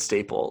Megazord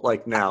staple.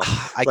 Like now,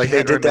 I like they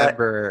can't did that.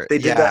 remember. They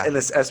did that Yeah, in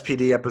this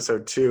SPD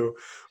episode too,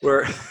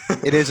 where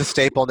it is a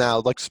staple now.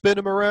 Like spin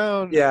him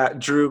around. yeah,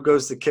 Drew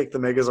goes to kick the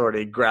Megazord.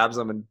 He grabs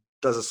him and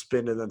does a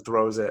spin and then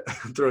throws it.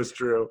 Throws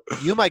Drew.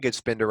 You might get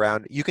spinned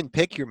around. You can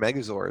pick your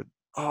Megazord.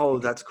 Oh, You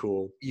can, that's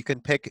cool. you can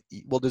pick.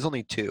 Well, there's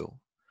only two,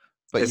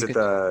 but Is you it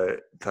can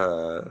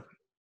the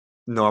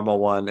normal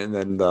one and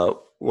then the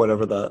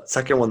whatever the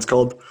second one's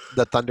called?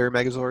 the Thunder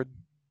Megazord.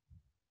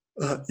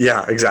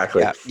 Yeah,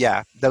 exactly. Yeah,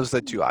 yeah. Those are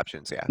the two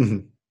options. Yeah.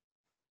 Mhm.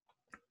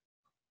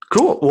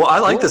 Cool. Well, I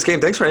like Cool. this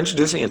game. Thanks for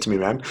introducing it to me,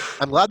 man.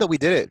 I'm glad that we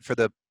did it for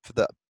the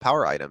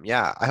power item.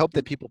 Yeah, I hope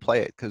that people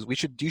play it because we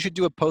should. You should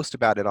do a post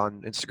about it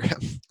on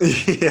Instagram.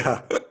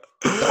 Yeah.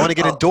 I want to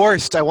get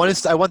endorsed. I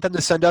want them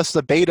to send us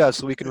the beta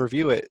so we can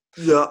review it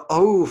Yeah.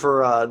 Oh,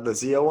 for the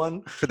Zia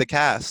one. for the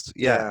cast.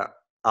 Yeah.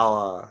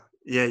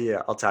 Yeah.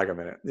 Yeah. I'll tag him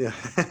in it. Yeah.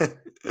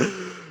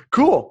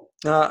 Cool.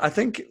 I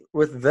think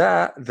with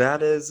that,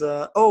 that is.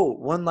 Oh,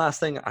 one last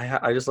thing.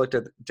 I just looked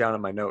at down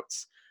in my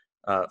notes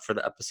for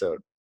the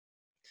episode.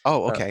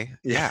 Oh, okay.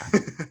 Yeah. Yeah.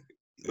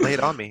 Lay it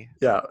on me.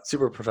 Yeah.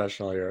 Super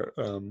professional here.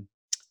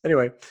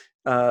 Anyway,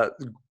 uh,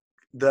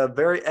 the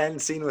very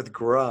end scene with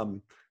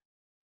Grum.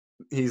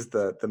 He's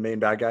the main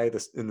bad guy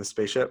in the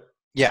spaceship.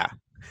 Yeah.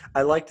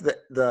 I liked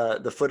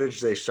the footage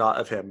they shot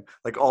of him,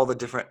 like all the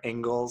different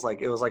angles.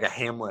 Like it was like a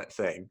Hamlet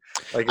thing.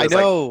 Like it I was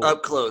like know.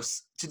 up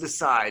close, to the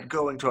side,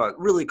 going to a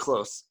really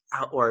close,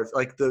 or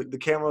like the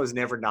camera was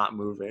never not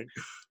moving.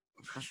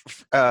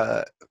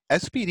 Uh,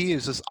 SPD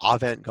is just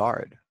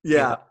avant-garde. You know,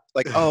 Yeah,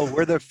 like, oh,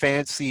 we're the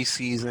fancy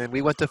season.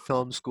 We went to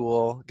film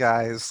school,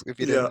 guys. If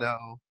you yeah, didn't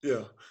know,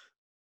 yeah,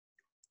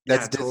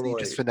 that's yeah, Disney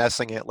just totally.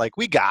 finessing it. Like,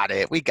 we got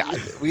it. We got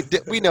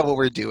it. We know what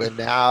we're doing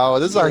now.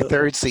 This is our Yeah.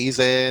 third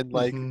season.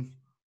 Like,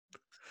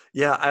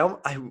 Yeah,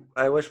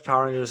 I wish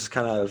Power Rangers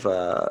kind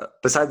of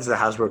besides the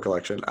Hasbro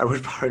collection, I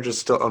wish Power Rangers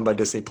still owned by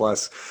Disney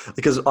Plus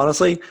because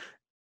honestly,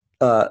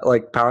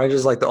 like Power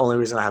Rangers is like the only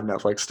reason I have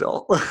Netflix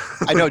still.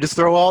 I know, just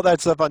throw all that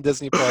stuff on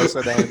Disney Plus,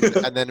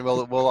 and then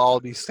we'll all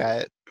be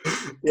set.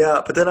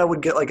 Yeah, but then I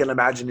would get like an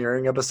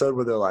Imagineering episode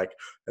where they're like,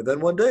 and then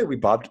one day we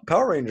bought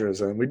Power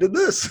Rangers and we did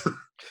this.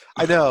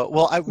 I know.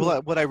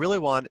 What I really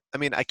want. I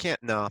mean, I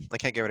can't. No, I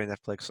can't get rid of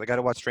Netflix. I got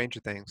to watch Stranger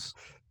Things.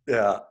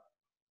 Yeah,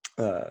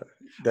 uh,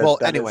 Well,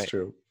 that is anyway,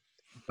 true.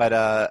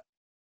 but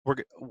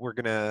we're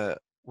gonna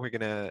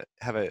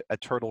have a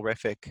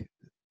turtle-rific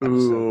episode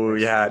Ooh,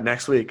 next yeah, week.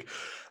 next week.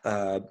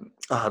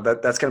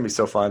 That's gonna be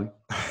so fun.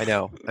 I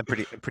know. I'm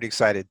pretty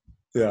excited.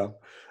 Yeah.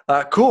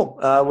 Cool.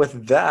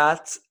 With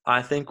that,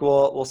 I think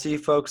we'll see you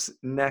folks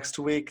next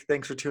week.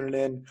 Thanks for tuning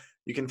in.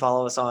 You can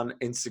follow us on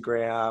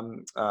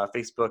Instagram,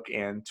 Facebook,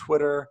 and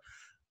Twitter.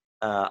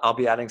 I'll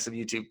be adding some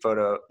YouTube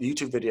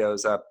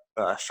videos up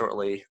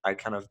shortly. I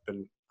kind of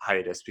been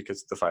hiatus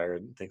because of the fire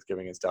and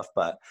Thanksgiving and stuff,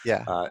 but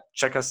Yeah.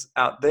 check us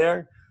out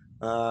there.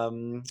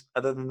 Other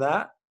than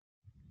that,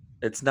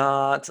 it's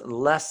not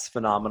less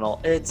phenomenal.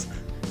 It's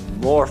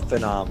more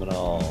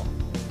phenomenal.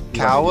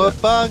 You want me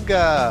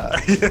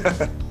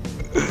Cowabunga!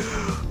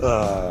 to-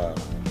 uh,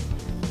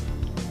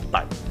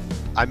 bye.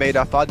 I made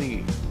a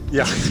funny.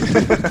 Yeah.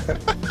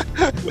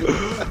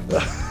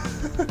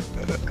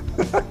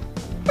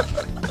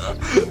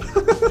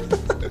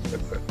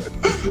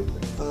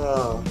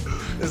 Oh.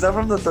 Is that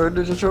from the third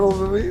Ninja Turtle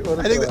movie?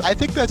 What is that? I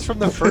think that's from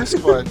the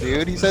first one,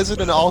 dude. He says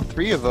it in all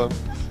three of them.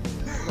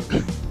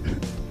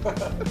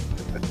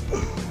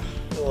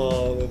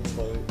 Oh, that's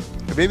funny.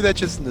 Or maybe that's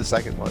just in the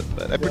second one,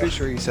 but I'm Yeah. pretty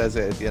sure he says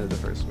it at the end of the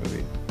first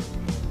movie.